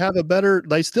pump. They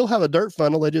still have a dirt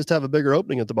funnel. They just have a bigger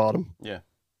opening at the bottom. Yeah.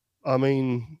 I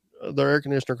mean, their air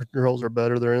conditioner controls are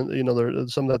better.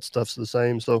 Some of that stuff's the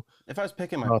same. So if I was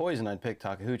picking my poison, I'd pick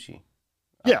Takeuchi.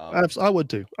 Yeah, I would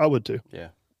too. Yeah.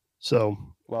 So,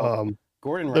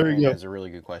 Gordon Ryan has a really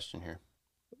good question here.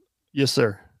 Yes,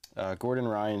 sir. Gordon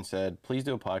Ryan said, "Please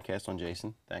do a podcast on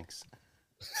Jason. Thanks."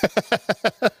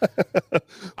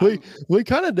 we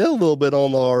kind of did a little bit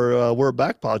on our We're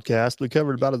Back podcast. We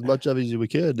covered about as much of it as we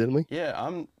could, didn't we? Yeah,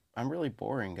 I'm really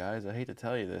boring, guys. I hate to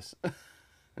tell you this.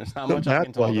 There's not much I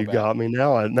can talk about. That's why you got me.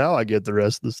 Now I get the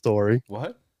rest of the story.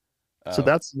 What? So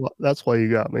that's why you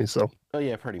got me. So. Oh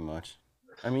yeah, pretty much.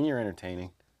 I mean, you're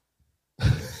entertaining.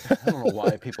 I don't know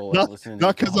why people are listening.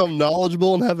 Not because I'm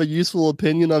knowledgeable and have a useful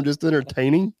opinion. I'm just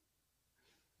entertaining.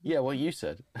 Yeah, well, you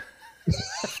said.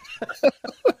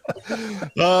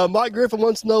 Mike Griffin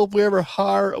wants to know if we ever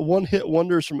hire one-hit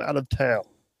wonders from out of town.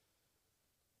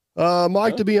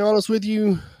 Mike, to be honest with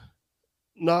you,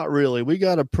 not really. We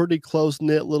got a pretty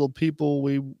close-knit little people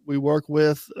we work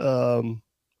with.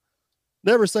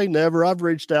 Never say never. I've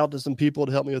reached out to some people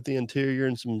to help me with the interior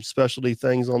and some specialty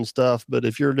things on stuff. But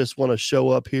if you just want to show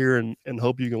up here and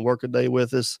hope you can work a day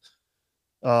with us,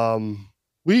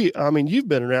 you've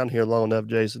been around here long enough,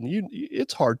 Jason.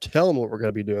 It's hard telling what we're going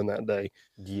to be doing that day.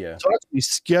 Yeah. So actually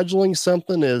scheduling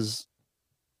something is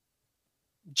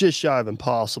just shy of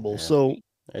impossible. Yeah. So,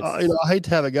 I hate to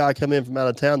have a guy come in from out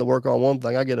of town to work on one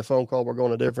thing. I get a phone call, we're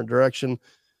going a different direction.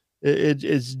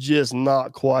 It's just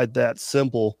not quite that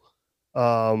simple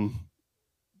to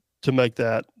make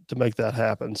that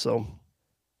happen. So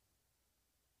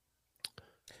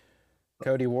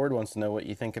Cody Ward wants to know what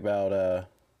you think about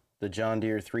the John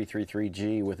Deere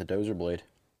 333G with a dozer blade.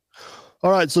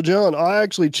 All right, so John, I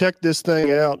actually checked this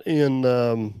thing out in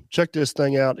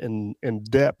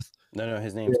depth. No,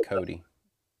 his name's Cody.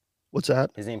 What's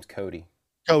that? His name's Cody.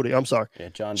 Cody, I'm sorry. Yeah,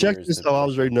 John. Check this out. I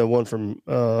was reading one from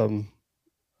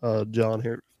John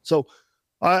here. So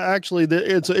I actually,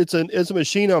 it's a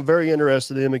machine I'm very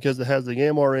interested in because it has the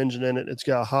Yanmar engine in it. It's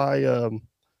got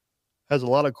has a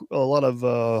lot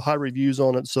of high reviews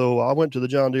on it. So I went to the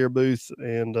John Deere booth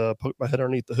and poked my head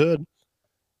underneath the hood.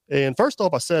 And first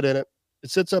off, I sat in it. It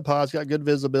sits up high. It's got good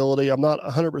visibility. I'm not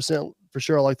 100% for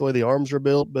sure I like the way the arms are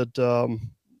built, but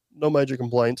no major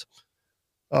complaints.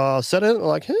 Sat in it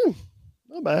like,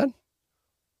 not bad.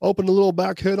 Opened the little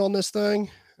back hood on this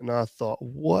thing, and I thought,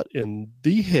 what in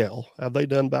the hell have they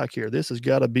done back here? This has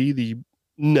got to be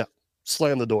no.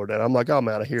 Slam the door down. I'm like, I'm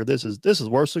out of here. This is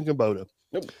worse than Kubota.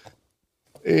 Nope.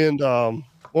 And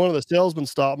one of the salesmen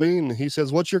stopped me, and he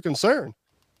says, "What's your concern?"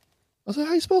 I said,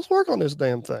 "How you supposed to work on this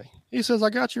damn thing?" He says, "I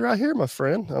got you right here, my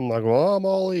friend." I'm like, "Well, I'm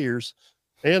all ears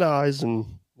and eyes and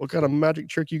What kind of magic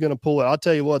trick you going to pull out? I'll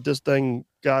tell you what, this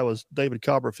guy was David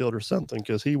Copperfield or something,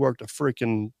 because he worked a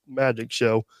freaking magic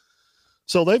show.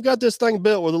 So they've got this thing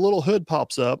built where the little hood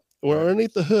pops up. Where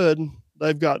underneath the hood,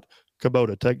 they've got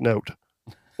Kubota, take note,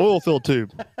 oil fill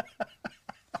tube,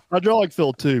 hydraulic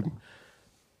fill tube,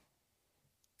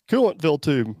 coolant fill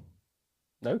tube.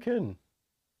 No kidding.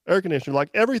 Air conditioner,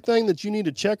 like everything that you need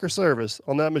to check or service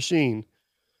on that machine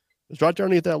is right there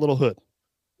underneath that little hood.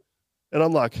 And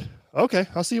I'm like, okay,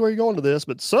 I see where you're going to this,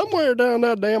 but somewhere down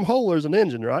that damn hole, there's an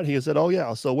engine, right? He said, oh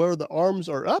yeah. So where the arms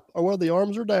are up or where the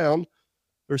arms are down,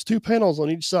 there's 2 panels on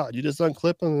each side. You just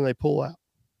unclip them and they pull out.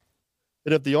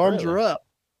 And if the arms are up,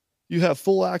 you have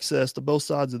full access to both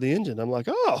sides of the engine. I'm like,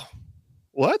 oh,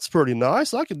 well, that's pretty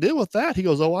nice. I can deal with that. He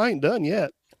goes, oh, I ain't done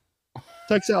yet.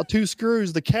 Takes out 2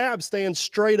 screws. The cab stands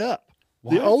straight up.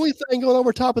 What? The only thing going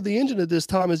over top of the engine at this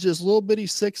time is just a little bitty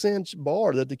 6-inch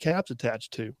bar that the cab's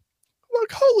attached to. I'm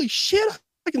like, holy shit,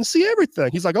 I can see everything.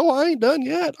 He's like, oh, I ain't done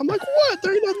yet. I'm like, what?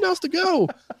 There ain't nothing else to go.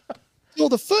 So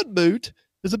the foot boot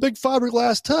is a big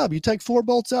fiberglass tub. You take 4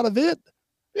 bolts out of it,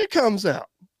 it comes out.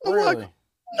 I'm like,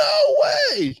 no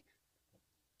way.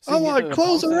 So I'm like,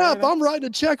 close her up. I'm writing a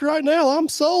check right now. I'm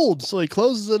sold. So he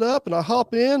closes it up and I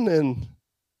hop in and,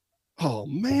 oh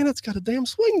man, it's got a damn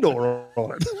swing door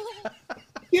on it.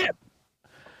 Yeah.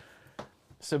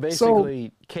 So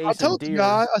basically, I told the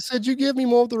guy, I said, you give me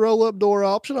more of the roll-up door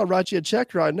option, I'll write you a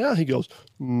check right now. He goes,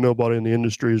 nobody in the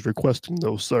industry is requesting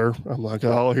those, sir. I'm like,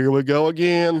 oh, here we go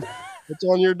again. It's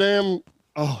on your damn,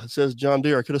 oh, it says John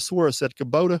Deere. I could have swore it said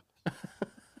Kubota.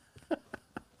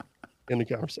 In the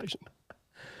conversation.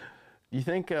 You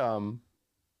think, so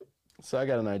I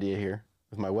got an idea here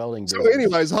with my welding business. So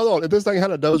anyways, hold on. This thing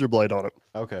had a dozer blade on it.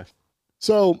 Okay.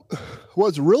 So what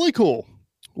is really cool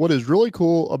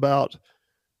about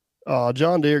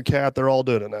John Deere, Cat, they're all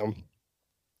doing it now.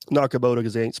 Not Kubota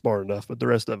because they ain't smart enough, but the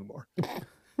rest of them are.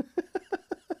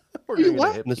 What are you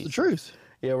laughing? It's the truth.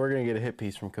 Yeah, we're going to get a hit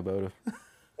piece from Kubota.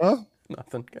 Huh?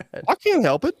 Nothing. Go ahead. I can't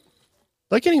help it.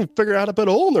 They can't even figure out how to put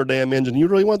oil in their damn engine. You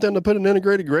really want them to put an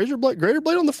integrated grader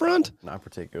blade on the front? Not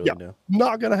particularly, no.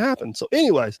 Not going to happen. So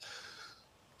anyways,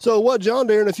 so what John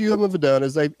Deere and a few of them have done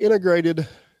is they've integrated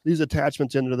these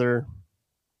attachments into their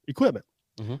equipment.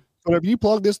 Mm-hmm. Whenever you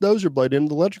plug this dozer blade into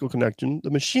the electrical connection, the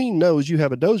machine knows you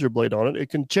have a dozer blade on it. It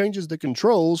can changes the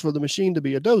controls for the machine to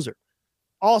be a dozer.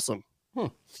 Awesome.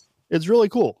 It's really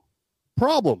cool.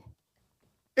 Problem.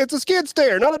 It's a skid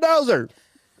steer, not a dozer.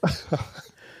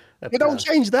 You don't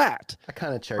change that. I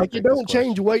kind of like you don't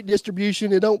change weight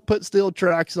distribution. You don't put steel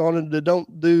tracks on it. It don't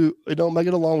make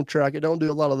it a long track. It don't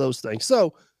do a lot of those things.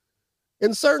 So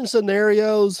in certain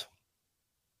scenarios,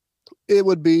 it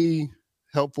would be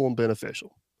helpful and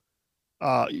beneficial.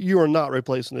 You are not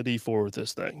replacing a D4 with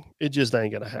this thing. It just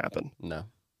ain't going to happen. No.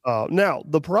 Now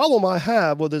the problem I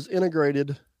have with this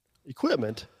integrated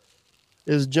equipment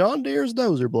is John Deere's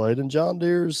dozer blade and John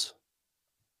Deere's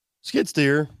skid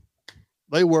steer.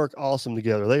 They work awesome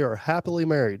together. They are happily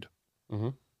married. Mm-hmm.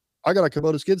 I got a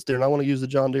Kubota skid steer and I want to use the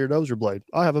John Deere dozer blade.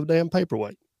 I have a damn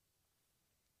paperweight.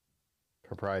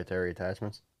 Proprietary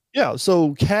attachments? Yeah.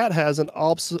 So Cat has an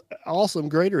awesome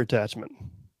grader attachment.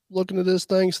 Looking at this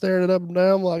thing, staring it up and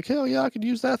down, like, hell yeah, I could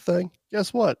use that thing.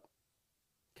 Guess what?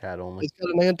 Cat only. It's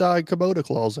got an anti-Kubota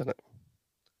clause in it.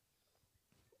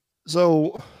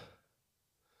 So,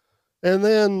 and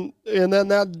then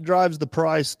that drives the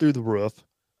price through the roof.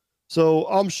 So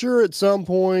I'm sure at some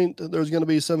point there's going to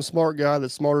be some smart guy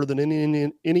that's smarter than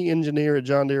any engineer at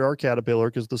John Deere or Caterpillar,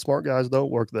 because the smart guys don't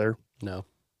work there. No.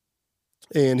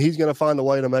 And he's going to find a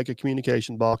way to make a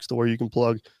communication box to where you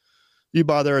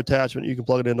buy their attachment, you can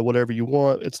plug it into whatever you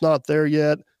want. It's not there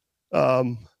yet.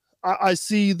 I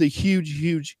see the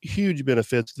huge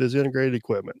benefits of this integrated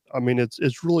equipment. I mean,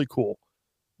 it's really cool.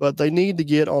 But they need to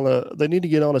get on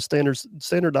a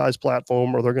standardized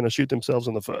platform, or they're going to shoot themselves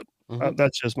in the foot. Mm-hmm.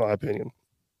 That's just my opinion.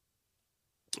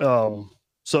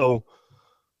 So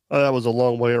that was a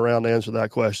long way around to answer that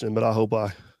question, but I hope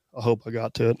I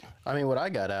got to it. I mean, what I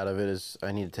got out of it is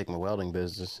I need to take my welding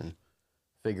business and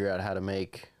figure out how to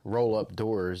make roll-up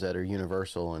doors that are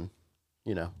universal and,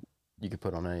 you could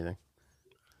put on anything.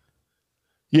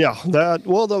 Yeah, the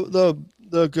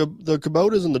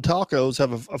Kubotas and the Tacos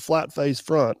have a flat face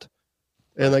front,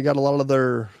 and they got a lot of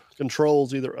their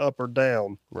controls either up or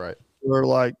down. Right. They're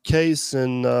like Case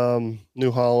and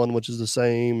New Holland, which is the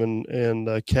same,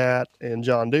 and Cat and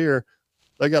John Deere.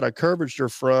 They got a curvature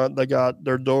front. They got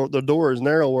the door is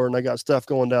narrower, and they got stuff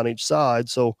going down each side.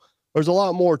 So there's a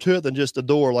lot more to it than just a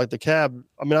door. Like the cab,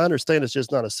 I mean, I understand it's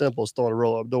just not as simple as throwing a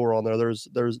roll-up door on there. There's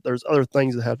other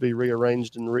things that have to be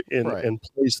rearranged and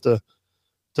placed to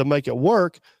make it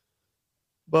work.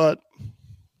 But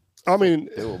I mean,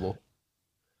 Doable.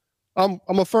 I'm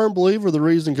a firm believer the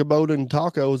reason Kubota and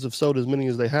Tacos have sold as many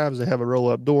as they have is they have a roll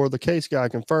up door. The case guy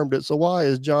confirmed it. So why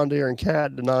is John Deere and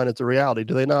Cat denying it's a reality?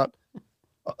 Do they not?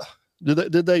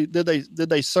 Did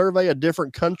they survey a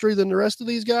different country than the rest of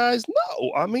these guys?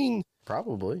 No, I mean,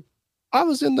 Probably. I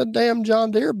was in the damn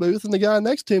John Deere booth and the guy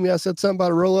next to me, I said something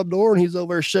about a roll up door and he's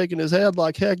over there shaking his head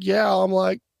like, heck yeah. I'm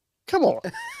like, come on.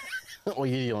 Well,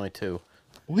 you're the only two.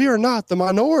 We are not the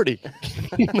minority.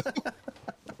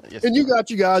 Yes, And you got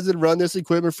you guys that run this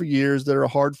equipment for years that are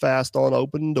hard fast on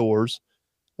open doors.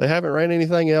 They haven't ran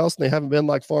anything else, and they haven't been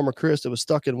like Farmer Chris that was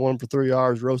stuck in one for 3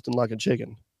 hours roasting like a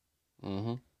chicken.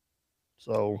 Mm-hmm.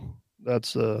 So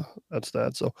that's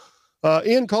that. So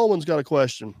Ian Coleman's got a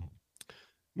question.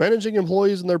 Managing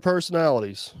employees and their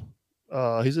personalities.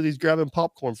 He said he's grabbing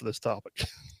popcorn for this topic.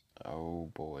 Oh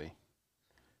boy.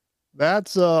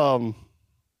 That's an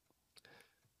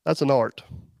art.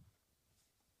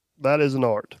 That is an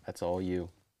art. That's all you.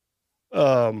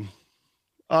 I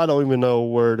don't even know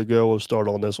where to go and start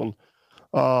on this one.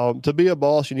 To be a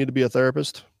boss, you need to be a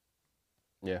therapist.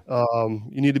 Yeah.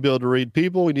 You need to be able to read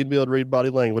people. You need to be able to read body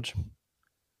language.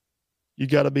 You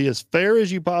got to be as fair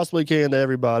as you possibly can to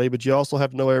everybody, but you also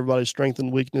have to know everybody's strengths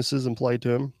and weaknesses and play to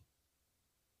them.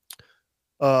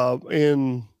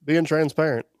 And being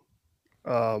transparent.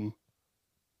 I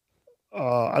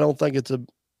don't think it's a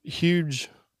huge,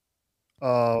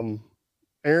 Aaron,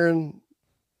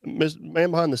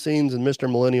 man behind the scenes and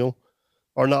Mr. Millennial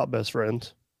are not best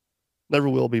friends. Never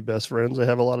will be best friends. They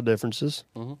have a lot of differences.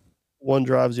 Mhm. One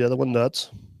drives the other one nuts.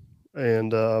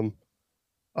 And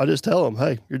I just tell them,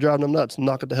 hey, you're driving them nuts.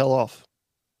 Knock it the hell off.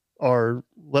 Or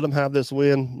let them have this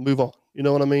win. Move on. You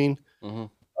know what I mean? Mm-hmm.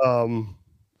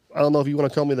 I don't know if you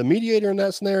want to call me the mediator in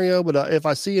that scenario, but if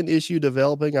I see an issue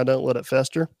developing, I don't let it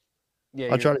fester.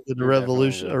 Yeah. I try to get a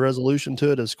resolution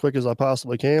to it as quick as I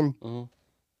possibly can.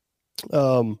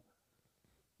 Mm-hmm.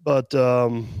 But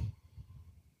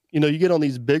you get on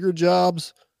these bigger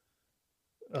jobs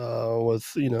with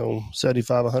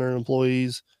 75, 100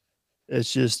 employees.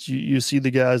 It's just you see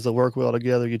the guys that work well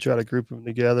together. You try to group them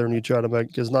together, and you try to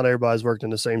because not everybody's worked in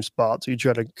the same spot, so you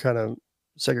try to kind of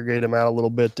segregate them out a little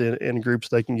bit in groups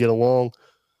they can get along.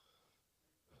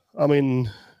 I mean,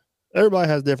 everybody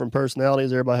has different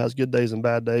personalities. Everybody has good days and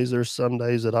bad days. There's some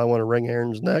days that I want to wring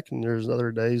Aaron's neck, and there's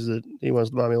other days that he wants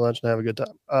to buy me lunch and have a good time.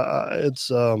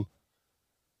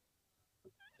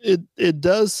 It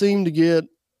does seem to get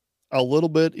a little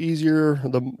bit easier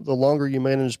the longer you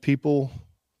manage people,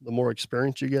 the more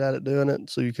experience you get at it doing it.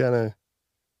 So you kind of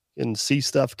can see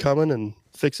stuff coming and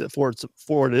fix it for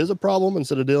it is a problem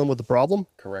instead of dealing with the problem.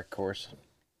 Correct course.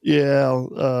 Yeah.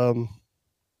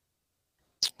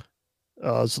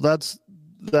 So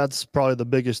that's probably the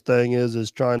biggest thing is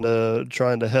trying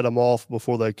to head them off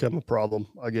before they become a problem,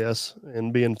 I guess,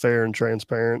 and being fair and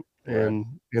transparent and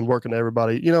working to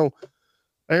everybody.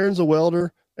 Aaron's a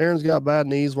welder. Aaron's got bad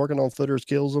knees. Working on footers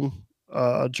kills him.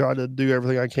 I try to do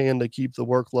everything I can to keep the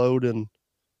workload and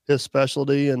his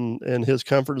specialty and his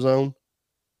comfort zone.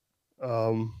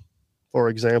 For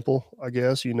example, I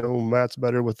guess, Matt's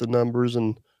better with the numbers,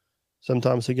 and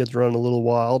sometimes he gets run a little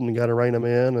wild and got to rein him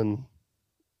in. And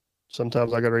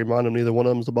sometimes I got to remind him neither one of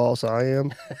them's the boss. I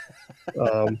am.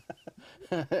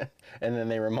 And then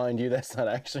they remind you that's not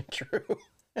actually true.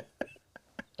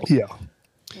 Yeah.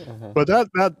 Uh-huh. But that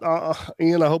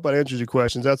Ian, I hope that answers your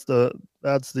questions. That's the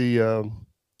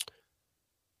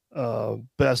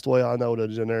best way I know to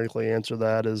generically answer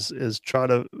that is try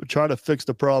to fix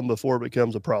the problem before it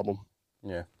becomes a problem.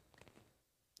 Yeah.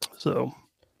 So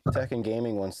Tech and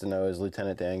Gaming wants to know, is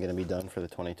Lieutenant Dan going to be done for the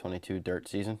 2022 dirt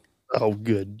season? Oh,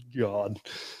 good God.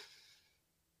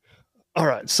 All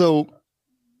right. So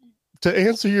to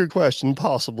answer your question,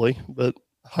 possibly, but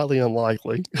highly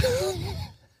unlikely.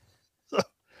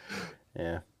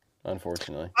 Yeah,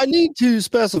 unfortunately. I need to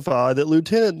specify that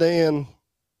Lieutenant Dan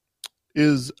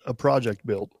is a project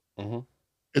build. Mm-hmm.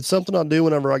 It's something I do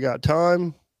whenever I got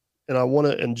time, and I want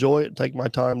to enjoy it, take my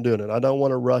time doing it. I don't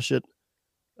want to rush it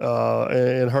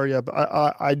and hurry up.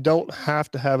 I don't have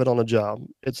to have it on a job.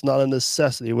 It's not a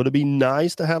necessity. Would it be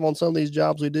nice to have on some of these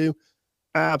jobs we do?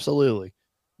 Absolutely.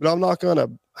 But I'm not going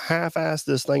to half-ass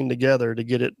this thing together to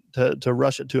get it to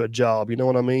rush it to a job. You know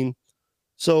what I mean?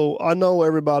 So I know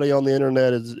everybody on the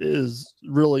internet is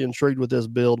really intrigued with this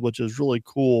build, which is really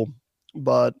cool,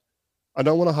 but I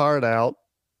don't want to hire it out.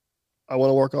 I want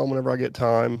to work on whenever I get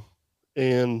time,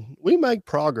 and we make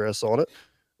progress on it.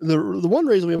 The one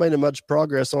reason we made much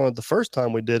progress on it the first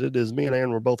time we did it is me and Aaron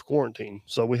were both quarantined.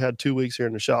 So we had 2 weeks here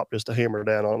in the shop just to hammer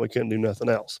down on it. We couldn't do nothing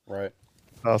else. Right.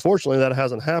 Fortunately, that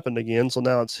hasn't happened again. So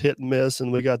now it's hit and miss,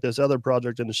 and we got this other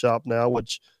project in the shop now,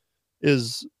 which it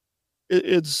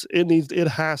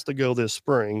has to go this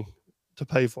spring to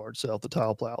pay for itself, the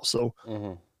tile plow. So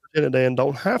Lieutenant Dan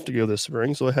don't have to go this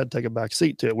spring, so I had to take a back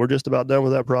seat to it. We're just about done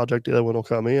with that project. The other one will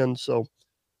come in. So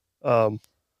I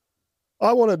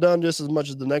want it done just as much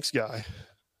as the next guy,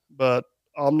 but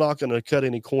I'm not going to cut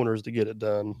any corners to get it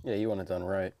done. Yeah, you want it done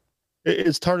right.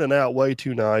 It's turning out way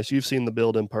too nice. You've seen the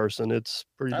build in person. It's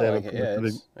pretty damn like impressive.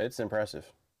 Yeah, it's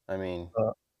impressive. I mean,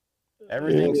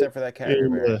 everything except for that carrier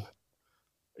bearing.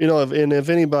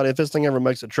 If this thing ever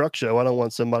makes a truck show, I don't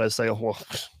want somebody to say, "Oh, well,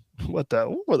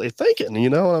 what were they thinking?" You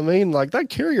know what I mean? Like, that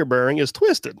carrier bearing is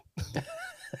twisted.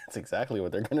 That's exactly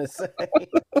what they're gonna say.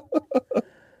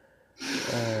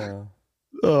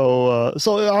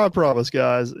 So I promise,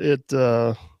 guys, it's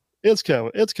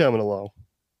coming along.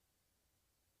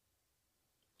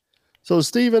 So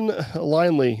Stephen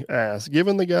Linley asks,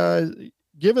 given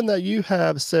that you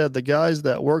have said the guys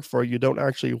that work for you don't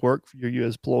actually work for you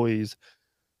as employees,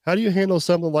 how do you handle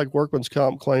something like workman's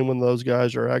comp claim when those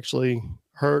guys are actually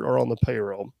hurt or on the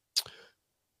payroll?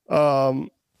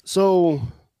 So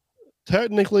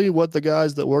technically what the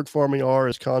guys that work for me are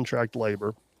is contract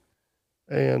labor.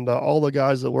 And all the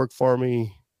guys that work for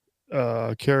me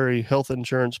carry health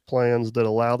insurance plans that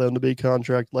allow them to be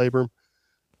contract labor.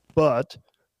 But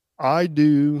I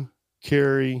do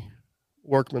carry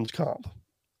workman's comp.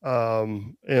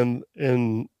 And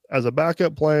as a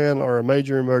backup plan or a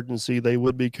major emergency, they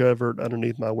would be covered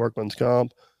underneath my workman's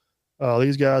comp.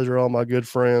 These guys are all my good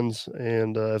friends.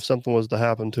 And if something was to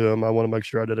happen to them, I want to make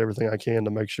sure I did everything I can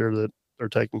to make sure that they're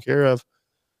taken care of.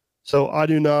 So I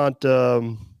do not,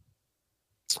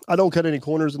 I don't cut any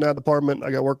corners in that department.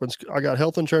 I got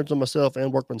health insurance on myself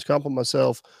and workman's comp on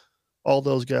myself. All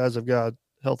those guys have got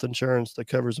health insurance that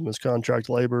covers them as contract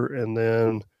labor, and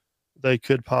then they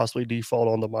could possibly default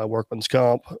onto my workman's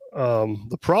comp.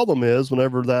 The problem is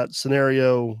whenever that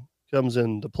scenario comes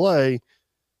into play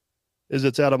is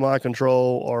it's out of my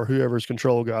control or whoever's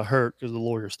control got hurt because the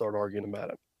lawyers start arguing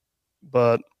about it.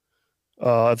 But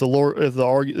if the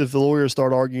lawyers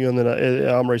start arguing that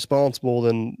I'm responsible,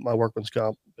 then my workman's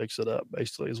comp picks it up.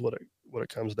 Basically, is what it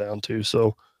comes down to.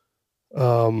 So,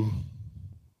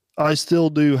 I still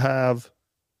do have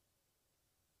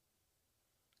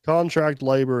contract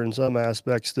labor in some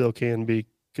aspects. Still can be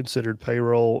considered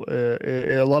payroll.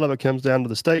 A lot of it comes down to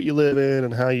the state you live in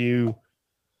and how you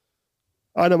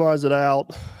itemize it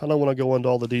out. I don't want to go into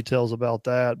all the details about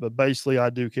that, but basically,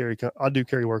 I do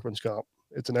carry workman's comp.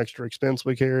 It's an extra expense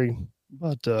we carry,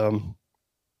 but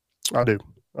I do.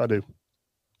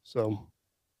 So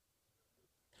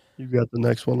you got the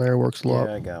next one there. Works a lot.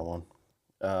 Yeah, I got one.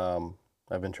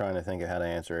 I've been trying to think of how to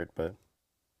answer it, but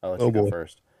I'll let you go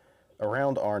first.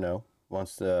 Around Arno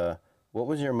wants to, what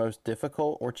was your most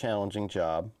difficult or challenging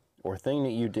job or thing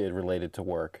that you did related to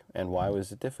work, and why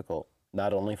was it difficult?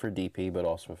 Not only for DP, but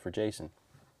also for Jason.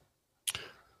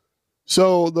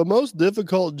 So the most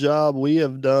difficult job we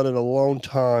have done in a long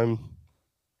time,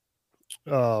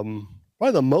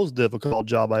 probably the most difficult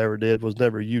job I ever did was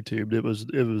never YouTubed. It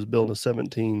was building a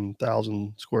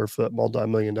 17,000 square foot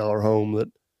multi-million-dollar home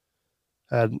that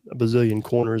had a bazillion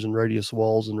corners and radius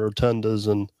walls and rotundas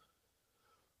and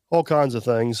all kinds of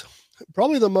things.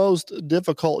 Probably the most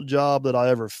difficult job that I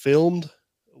ever filmed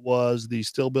was the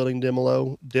steel building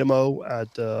demo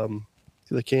at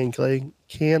the Can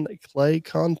Clay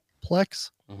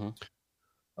Complex.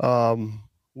 Mm-hmm.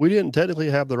 We didn't technically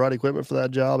have the right equipment for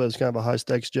that job. It was kind of a high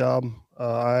stakes job.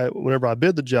 Whenever I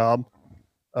bid the job,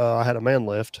 I had a man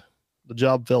lift. The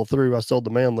job fell through. I sold the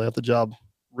man lift. The job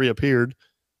reappeared.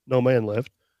 No man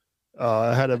lift.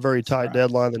 I had a very tight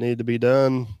deadline that needed to be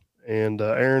done. And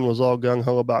Aaron was all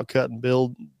gung-ho about cutting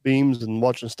build beams and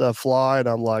watching stuff fly. And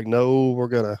I'm like, no, we're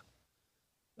going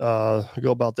to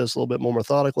go about this a little bit more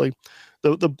methodically.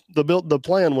 The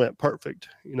plan went perfect,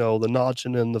 the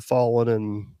notching and the falling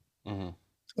and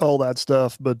all that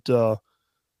stuff. But that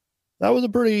was a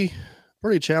pretty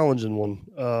challenging one.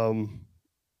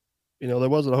 There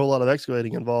wasn't a whole lot of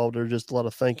excavating involved. There was just a lot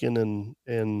of thinking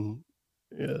and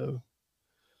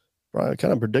probably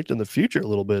kind of predicting the future a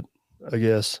little bit, I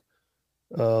guess.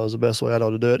 Is the best way I know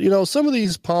to do it. Some of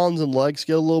these ponds and lakes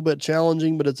get a little bit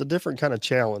challenging, but it's a different kind of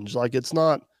challenge. Like, it's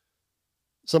not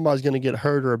somebody's going to get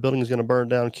hurt or a building is going to burn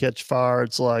down, catch fire.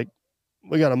 It's like,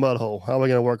 we got a mud hole. How am I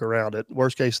going to work around it?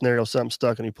 Worst case scenario, something's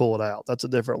stuck and you pull it out. That's a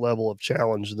different level of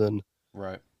challenge than,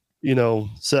 right.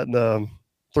 Setting a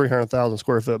 300,000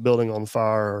 square foot building on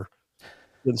fire or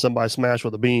getting somebody smashed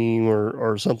with a beam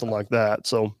or something like that.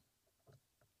 So,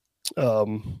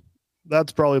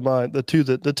 that's probably the two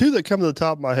that come to the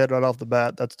top of my head right off the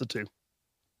bat. That's the two.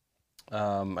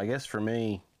 I guess for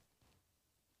me,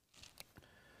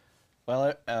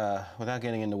 Well, without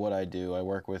getting into what I do, I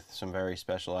work with some very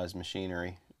specialized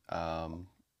machinery. And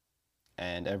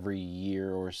every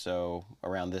year or so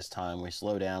around this time, we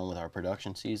slow down with our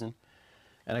production season.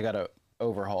 And I got to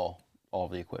overhaul all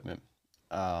the equipment.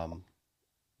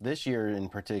 This year in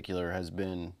particular has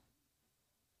been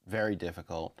very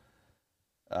difficult.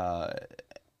 I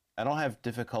don't have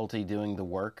difficulty doing the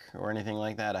work or anything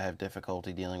like that. I have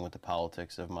difficulty dealing with the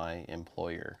politics of my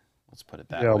employer. Let's put it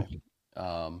that way.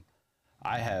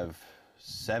 I have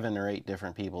 7 or 8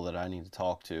 different people that I need to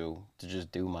talk to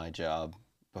just do my job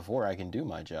before I can do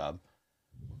my job.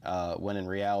 When in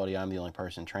reality, I'm the only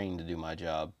person trained to do my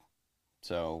job.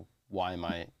 So why am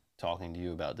I talking to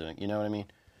you about doing, you know what I mean?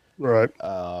 Right.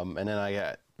 And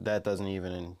then that doesn't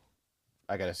even,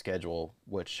 I got to schedule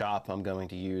which shop I'm going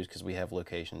to use because we have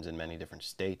locations in many different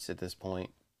states at this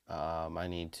point. I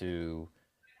need to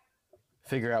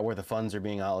figure out where the funds are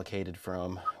being allocated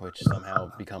from, which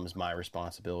somehow becomes my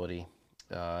responsibility.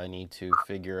 I need to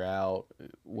figure out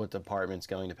what department's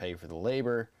going to pay for the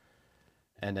labor,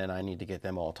 and then I need to get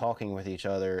them all talking with each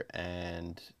other,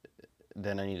 and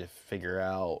then I need to figure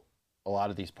out a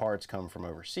lot of these parts come from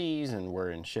overseas, and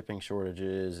we're in shipping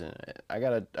shortages, and I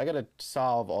gotta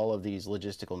solve all of these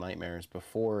logistical nightmares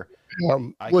before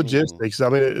logistics. I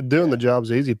mean, doing the job's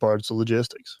the easy part. It's the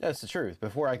logistics. That's the truth.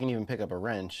 Before I can even pick up a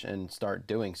wrench and start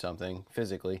doing something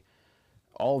physically,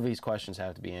 all of these questions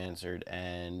have to be answered.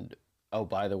 And oh,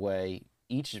 by the way,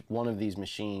 each one of these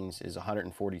machines is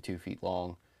 142 feet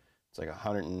long. It's like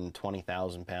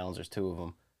 120,000 pounds. There's 2 of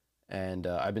them, and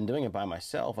I've been doing it by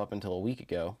myself up until a week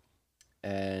ago.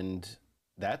 And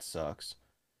that sucks.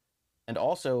 And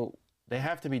also, they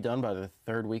have to be done by the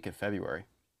 3rd week of February.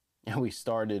 And we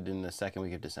started in the 2nd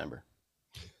week of December.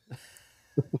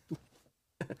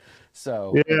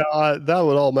 So yeah, that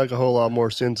would all make a whole lot more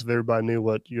sense if everybody knew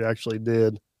what you actually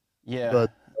did. Yeah.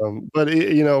 But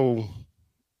you know,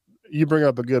 you bring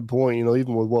up a good point. You know,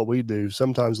 even with what we do,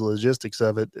 sometimes the logistics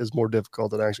of it is more difficult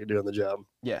than actually doing the job.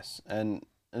 Yes. And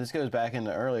this goes back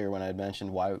into earlier when I had mentioned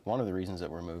why one of the reasons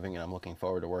that we're moving, and I'm looking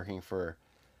forward to working for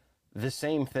the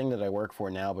same thing that I work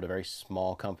for now, but a very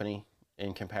small company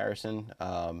in comparison.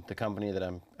 The company that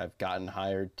I've gotten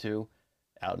hired to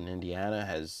out in Indiana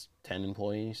has 10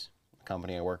 employees. The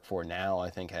company I work for now, I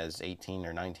think, has 18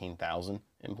 or 19,000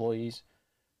 employees,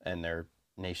 and they're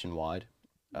nationwide.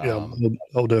 Yeah,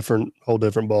 whole different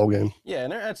ball game. Yeah,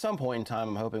 and at some point in time,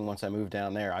 I'm hoping once I move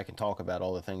down there, I can talk about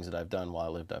all the things that I've done while I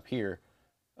lived up here.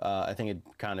 I think it'd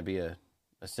kind of be a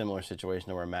similar situation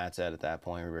to where Matt's at that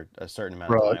point, where a certain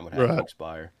amount of time would have to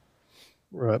expire.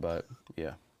 Right. But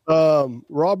yeah.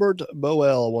 Robert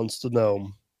Boel wants to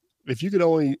know, if you could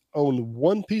only own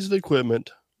one piece of equipment,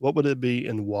 what would it be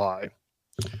and why?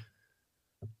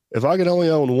 If I could only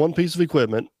own one piece of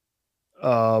equipment,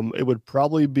 it would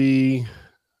probably be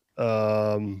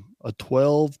a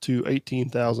 12 to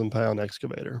 18,000 pound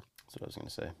excavator. That's what I was going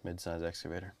to say. Mid-size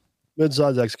excavator.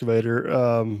 Mid-size excavator.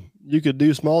 You could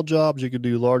do small jobs. You could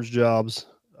do large jobs.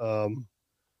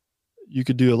 You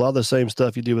could do a lot of the same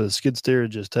stuff you do with a skid steer. It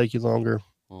just take you longer.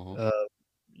 Mm-hmm.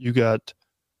 You got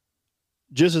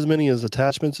just as many as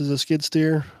attachments as a skid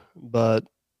steer, but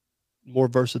more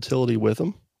versatility with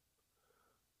them.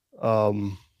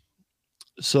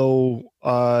 So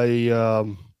I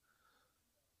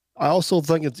also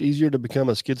think it's easier to become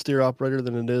a skid steer operator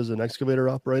than it is an excavator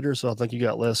operator. So I think you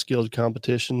got less skilled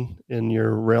competition in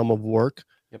your realm of work.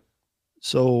 Yep.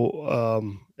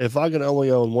 So if I could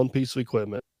only own one piece of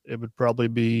equipment, it would probably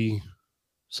be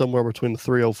somewhere between the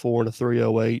 304 and a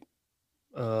 308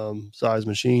 size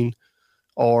machine,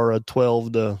 or a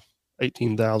 12 to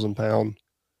 18,000 pound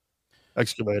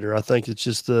excavator. I think it's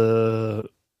just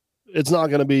it's not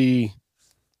going to be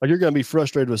like, you're going to be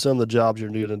frustrated with some of the jobs you're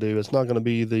going to do. It's not going to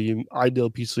be the ideal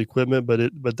piece of equipment,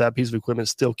 but that piece of equipment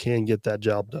still can get that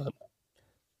job done.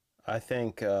 I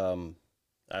think I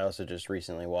also just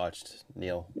recently watched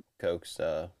Neil Koch's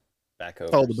backhoe.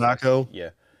 Oh, the backhoe?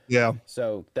 Yeah. Yeah.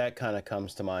 So that kind of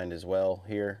comes to mind as well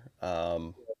here.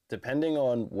 Depending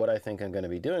on what I think I'm going to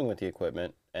be doing with the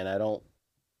equipment, and I don't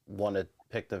want to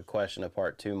pick the question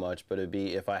apart too much, but it'd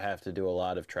be if I have to do a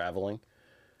lot of traveling.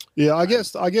 Yeah, I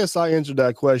guess I answered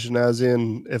that question as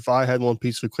in if I had one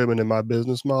piece of equipment in my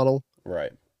business model.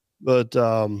 Right. But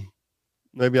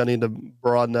maybe I need to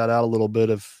broaden that out a little bit.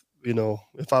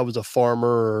 If I was a farmer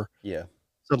or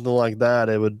something like that,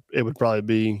 it would probably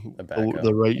be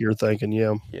the rate you're thinking.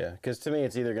 Yeah. Yeah, because to me,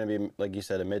 it's either going to be, like you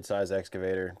said, a mid-size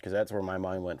excavator, because that's where my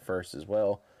mind went first as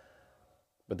well.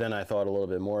 But then I thought a little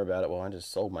bit more about it. Well, I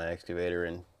just sold my excavator,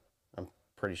 and I'm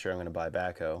pretty sure I'm going to buy a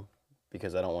backhoe,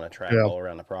 because I don't want to track all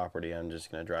around the property. I'm just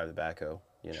going to drive the backhoe,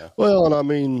 Well, and I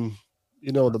mean,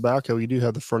 the backhoe, you do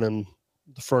have the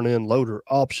front end loader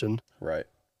option. Right.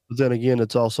 But then again,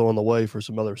 it's also on the way for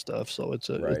some other stuff. So it's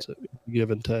a Right.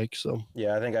 give and take. So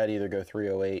Yeah, I think I'd either go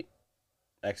 308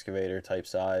 excavator type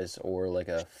size or like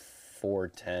a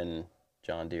 410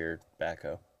 John Deere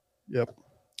backhoe. Yep.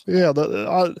 Yeah.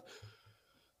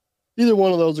 Either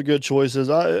one of those are good choices.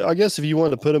 I guess if you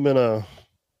wanted to put them in a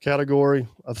category,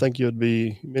 I think it would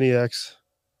be Mini X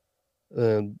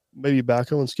and maybe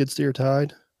backhoe and skid steer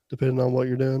tied, depending on what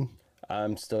you're doing.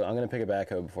 I'm going to pick a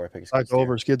backhoe before I pick a skid steer. Backhoe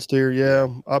over skid steer. Yeah,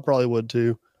 I probably would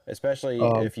too. Especially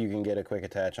if you can get a quick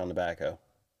attach on the backhoe.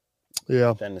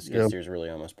 Yeah. Then the skid steer is really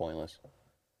almost pointless.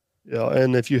 Yeah,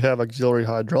 and if you have auxiliary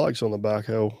hydraulics on the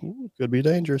backhoe, it could be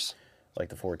dangerous. Like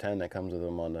the 410 that comes with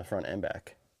them on the front and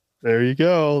back. There you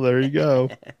go.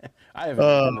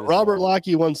 Robert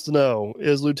Lackey wants to know,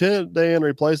 is Lieutenant Dan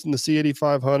replacing the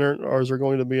C8500, or is there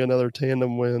going to be another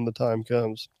tandem when the time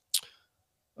comes?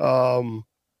 The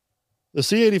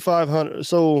C8500.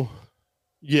 So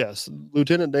yes,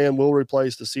 Lieutenant Dan will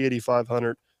replace the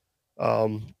C8500.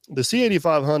 The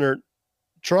C8500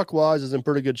 truck wise is in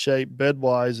pretty good shape. Bed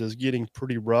wise is getting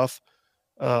pretty rough.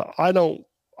 I don't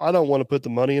want to put the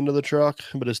money into the truck,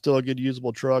 but it's still a good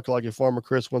usable truck. Like if Farmer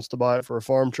Chris wants to buy it for a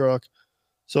farm truck.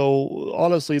 So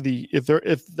honestly,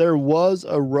 if there was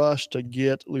a rush to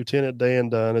get Lieutenant Dan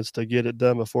done, it's to get it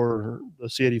done before the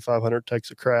C8500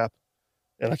 takes a crap.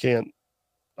 And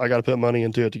I got to put money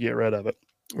into it to get rid of it.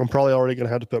 I'm probably already going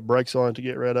to have to put brakes on it to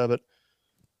get rid of it.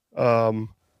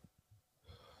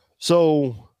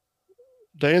 So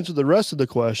to answer the rest of the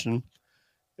question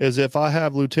is, if I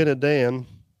have Lieutenant Dan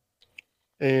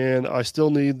and I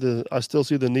still see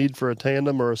the need for a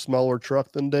tandem or a smaller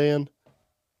truck than Dan,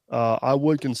 I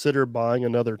would consider buying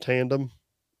another tandem.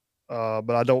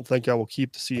 But I don't think I will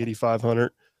keep the C8500.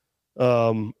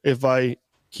 If I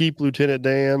keep Lieutenant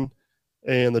Dan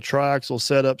and the triaxle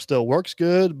setup still works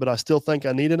good, but I still think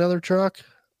I need another truck,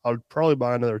 I would probably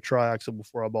buy another triaxle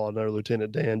before I bought another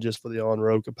Lieutenant Dan, just for the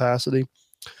on-road capacity.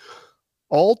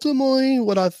 Ultimately,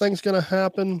 what I think is going to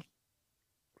happen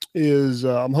is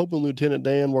I'm hoping Lieutenant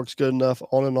Dan works good enough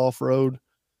on and off-road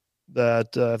that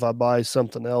if I buy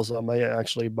something else, I may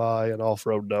actually buy an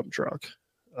off-road dump truck.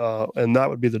 And that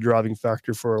would be the driving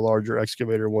factor for a larger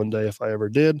excavator one day if I ever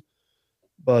did.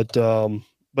 But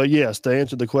yes, to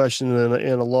answer the question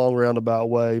in a long roundabout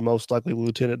way, most likely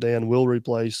Lieutenant Dan will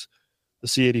replace the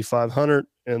C8500,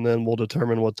 and then we'll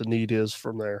determine what the need is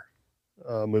from there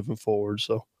moving forward.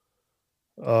 So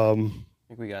I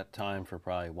think we got time for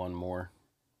probably one more.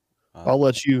 I'll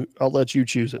let you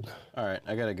choose it. All right,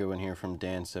 I got a good one here from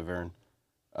Dan Severn.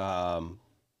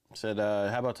 Said,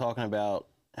 how about talking about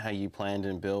how you planned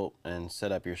and built and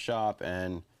set up your shop,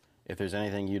 and if there's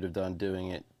anything you'd have done doing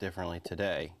it differently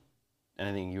today,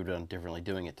 anything you've done differently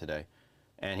doing it today.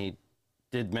 And he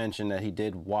did mention that he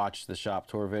did watch the shop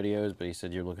tour videos, but he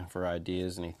said you're looking for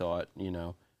ideas, and he thought,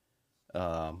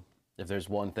 if there's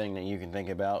one thing that you can think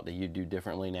about that you do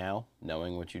differently now,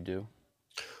 knowing what you do.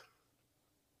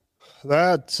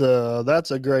 That's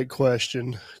a great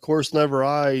question. Of course, whenever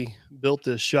I built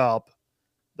this shop,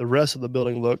 the rest of the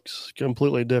building looks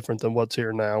completely different than what's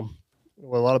here now.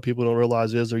 What a lot of people don't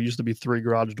realize is there used to be 3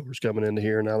 garage doors coming into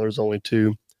here. Now there's only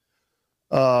 2.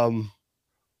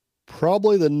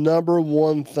 Probably the number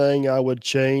one thing I would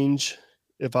change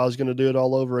if I was going to do it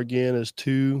all over again is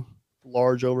 2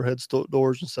 large overhead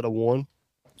doors instead of 1.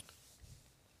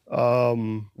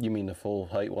 You mean the full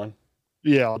height one?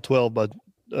 Yeah, 12 by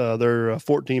they're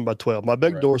 14 by 12. My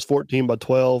big door is 14 by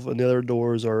 12, and the other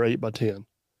doors are 8 by 10.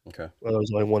 Okay. Well,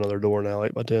 there's only one other door now,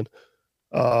 8 by 10.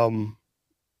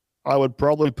 I would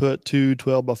probably put 2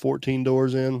 12 by 14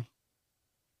 doors in.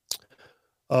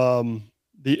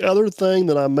 The other thing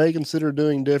that I may consider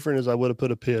doing different is I would have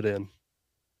put a pit in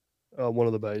one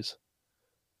of the bays.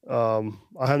 I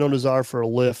have no desire for a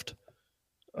lift,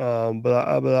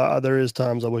 but there is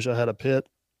times I wish I had a pit.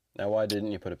 Now, why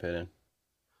didn't you put a pit in?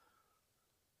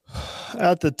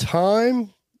 At the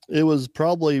time, it was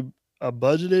probably a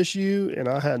budget issue, and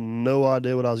I had no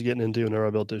idea what I was getting into whenever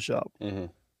I built this shop. Mm-hmm.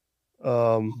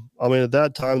 At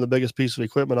that time, the biggest piece of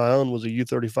equipment I owned was a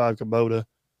U-35 Kubota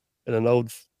and an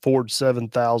old Ford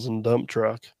 7000 dump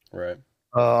truck. Right.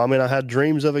 I had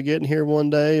dreams of it getting here one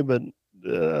day, but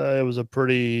it was a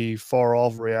pretty far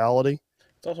off reality.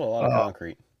 It's also a lot of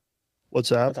concrete. What's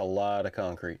that? That's a lot of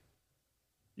concrete.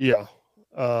 Yeah.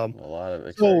 A lot of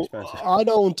expensive. I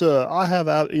don't, I have,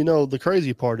 the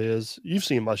crazy part is you've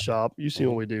seen my shop. You've seen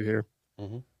what we do here.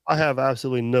 Mm-hmm. I have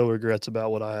absolutely no regrets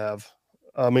about what I have.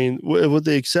 With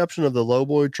the exception of the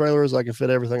lowboy trailers, I can fit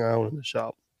everything I own in the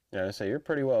shop. Yeah, I say you're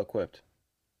pretty well equipped.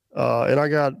 And I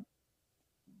got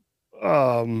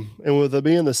And with it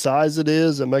being the size it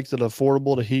is, it makes it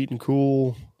affordable to heat and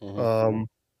cool. Mhm.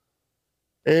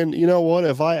 And you know what?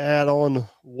 If I add on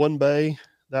one bay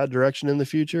that direction in the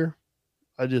future,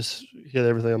 I just hit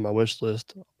everything on my wish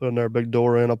list. I'll put another big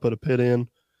door in, I'll put a pit in,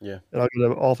 Yeah, and I'll get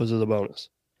an office as a bonus.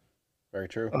 very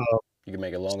true. Uh, You can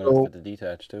make it long enough so for it to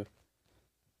detach too.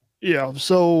 yeah,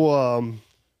 so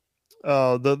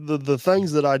the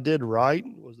things that I did right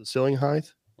was the ceiling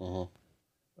height. Mhm.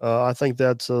 I think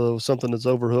that's something that's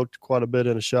overhooked quite a bit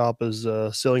in a shop is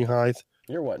ceiling height.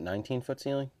 You're what, 19-foot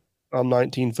ceiling? I'm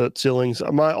 19-foot ceilings.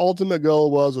 My ultimate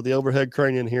goal was with the overhead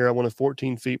crane in here, I wanted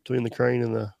 14 feet between the crane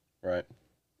and Right.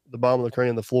 the bottom of the crane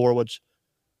and the floor, which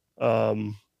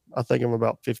I think I'm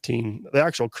about 15. The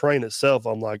actual crane itself,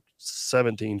 I'm like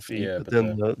 17 feet, Yeah,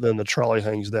 but but then the trolley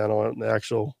hangs down on it and the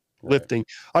actual Right. lifting.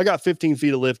 I got 15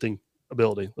 feet of lifting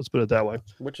ability. Let's put it that way.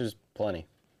 Which is plenty.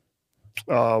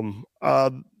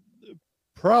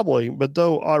 Probably, but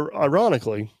though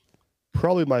ironically,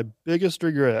 probably my biggest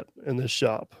regret in this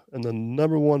shop and the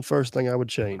number one first thing I would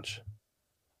change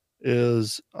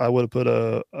is I would have put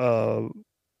a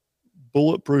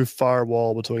bulletproof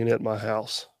firewall between it and my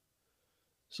house.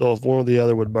 So if one or the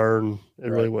other would burn, it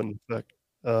really Right. wouldn't affect.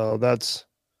 That's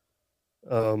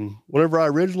whenever I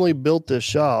originally built this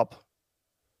shop,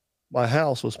 my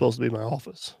house was supposed to be my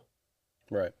office.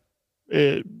 Right.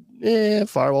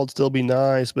 Firewall would still be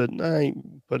nice, but I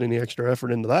ain't put any extra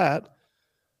effort into that.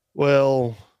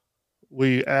 Well,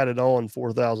 we added on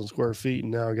 4,000 square feet,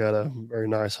 and now I got a very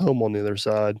nice home on the other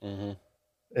side. Mm-hmm.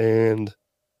 And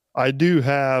I do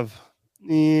have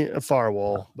a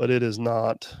firewall, but it is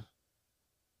not.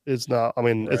 It's not. I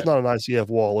mean, it's Right. not an ICF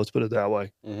wall. Let's put it that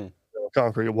way. Mm-hmm. A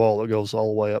concrete wall that goes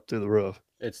all the way up through the roof.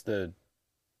 It's the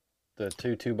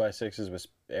 2 2x6s with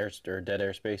air or dead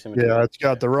air space in between. Yeah, it's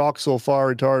got the Roxel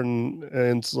fire retardant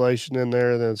insulation in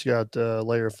there. Then it's got a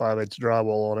layer of 5/8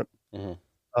 drywall on it. Mm-hmm.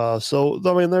 So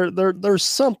I mean, there's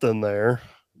something there,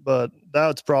 but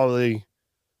that's probably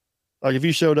like if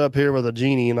you showed up here with a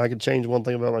genie and I could change one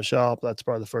thing about my shop, that's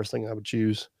probably the first thing I would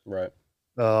choose. Right.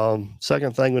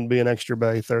 Second thing would be an extra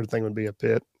bay. Third thing would be a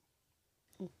pit.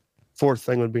 Fourth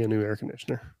thing would be a new air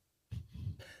conditioner.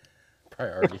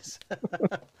 Priorities.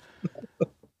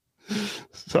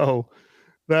 So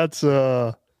that's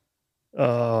but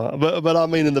I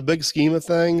mean, in the big scheme of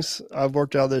things, I've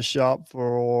worked out of this shop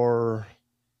for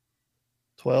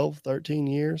 12, 13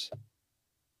 years.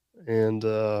 And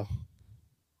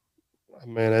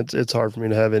man, it's hard for me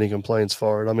to have any complaints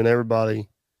for it. I mean, everybody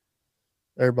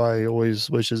always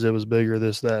wishes it was bigger,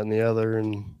 this, that, and the other,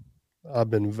 and I've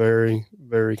been very,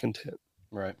 very content.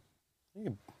 Right.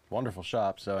 Wonderful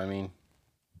shop. So I mean,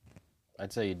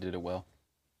 I'd say you did it well.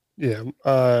 Yeah,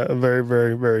 very,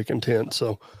 very, very content.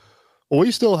 So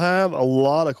we still have a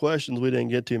lot of questions we didn't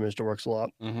get to, Mr. Works a Lot.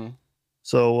 Mm-hmm.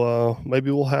 So maybe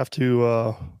we'll have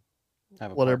to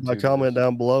let everybody comment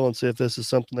down below and see if this is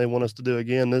something they want us to do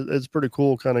again. It's pretty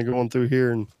cool kind of going through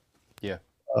here and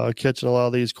catching a lot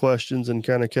of these questions and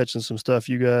kind of catching some stuff.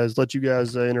 Let you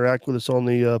guys interact with us on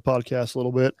the podcast a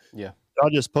little bit. Yeah. I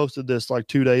just posted this like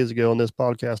 2 days ago, and this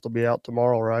podcast will be out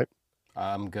tomorrow, right?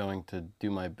 I'm going to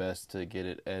do my best to get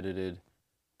it edited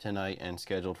tonight and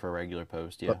scheduled for a regular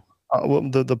post. Yeah. Well,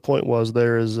 the point was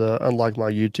there is unlike my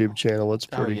YouTube channel, it's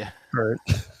pretty current.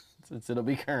 It'll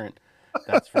be current.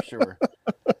 That's for sure.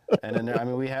 And then I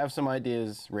mean, we have some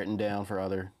ideas written down for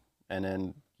other, and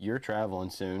then you're traveling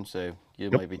soon, so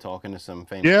you might be talking to some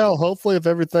famous people. Hopefully if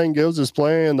everything goes as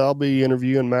planned, I'll be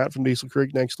interviewing Matt from Diesel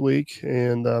Creek next week,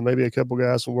 and maybe a couple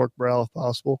guys from Work Brow if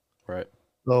possible. Right.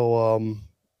 So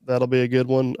that'll be a good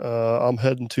one. I'm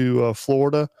heading to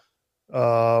Florida.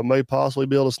 May possibly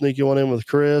be able to sneak you one in with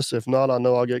Chris. If not, I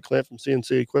know I'll get Clint from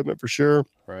CNC Equipment for sure.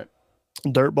 Right.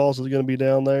 Dirt Boss is going to be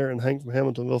down there, and Hank from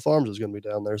Hamiltonville Farms is going to be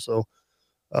down there. So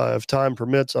if time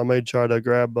permits, I may try to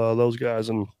grab those guys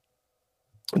and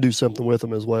do something with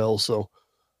them as well. So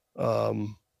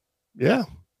it's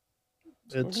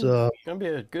gonna be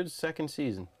a good second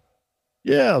season.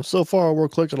 Yeah, so far we're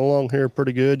clicking along here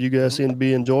pretty good. You guys seem to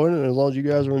be enjoying it, and as long as you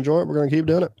guys are enjoying it, we're going to keep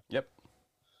doing it. Yep.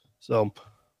 So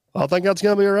I think that's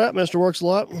going to be a wrap, Mr. Works a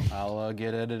Lot. I'll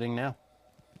get editing now.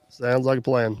 Sounds like a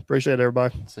plan. Appreciate it,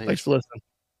 everybody. Thanks for listening.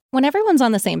 When everyone's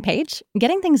on the same page,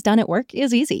 getting things done at work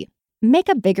is easy. Make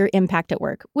a bigger impact at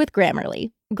work with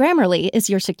Grammarly. Grammarly is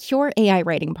your secure AI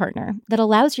writing partner that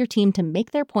allows your team to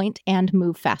make their point and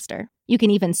move faster. You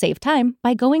can even save time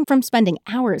by going from spending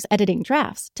hours editing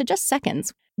drafts to just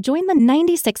seconds. Join the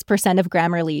 96% of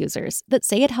Grammarly users that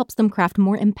say it helps them craft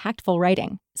more impactful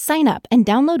writing. Sign up and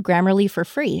download Grammarly for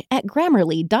free at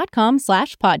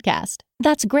Grammarly.com/podcast.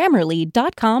 That's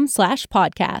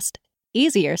Grammarly.com/podcast.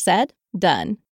 Easier said, done.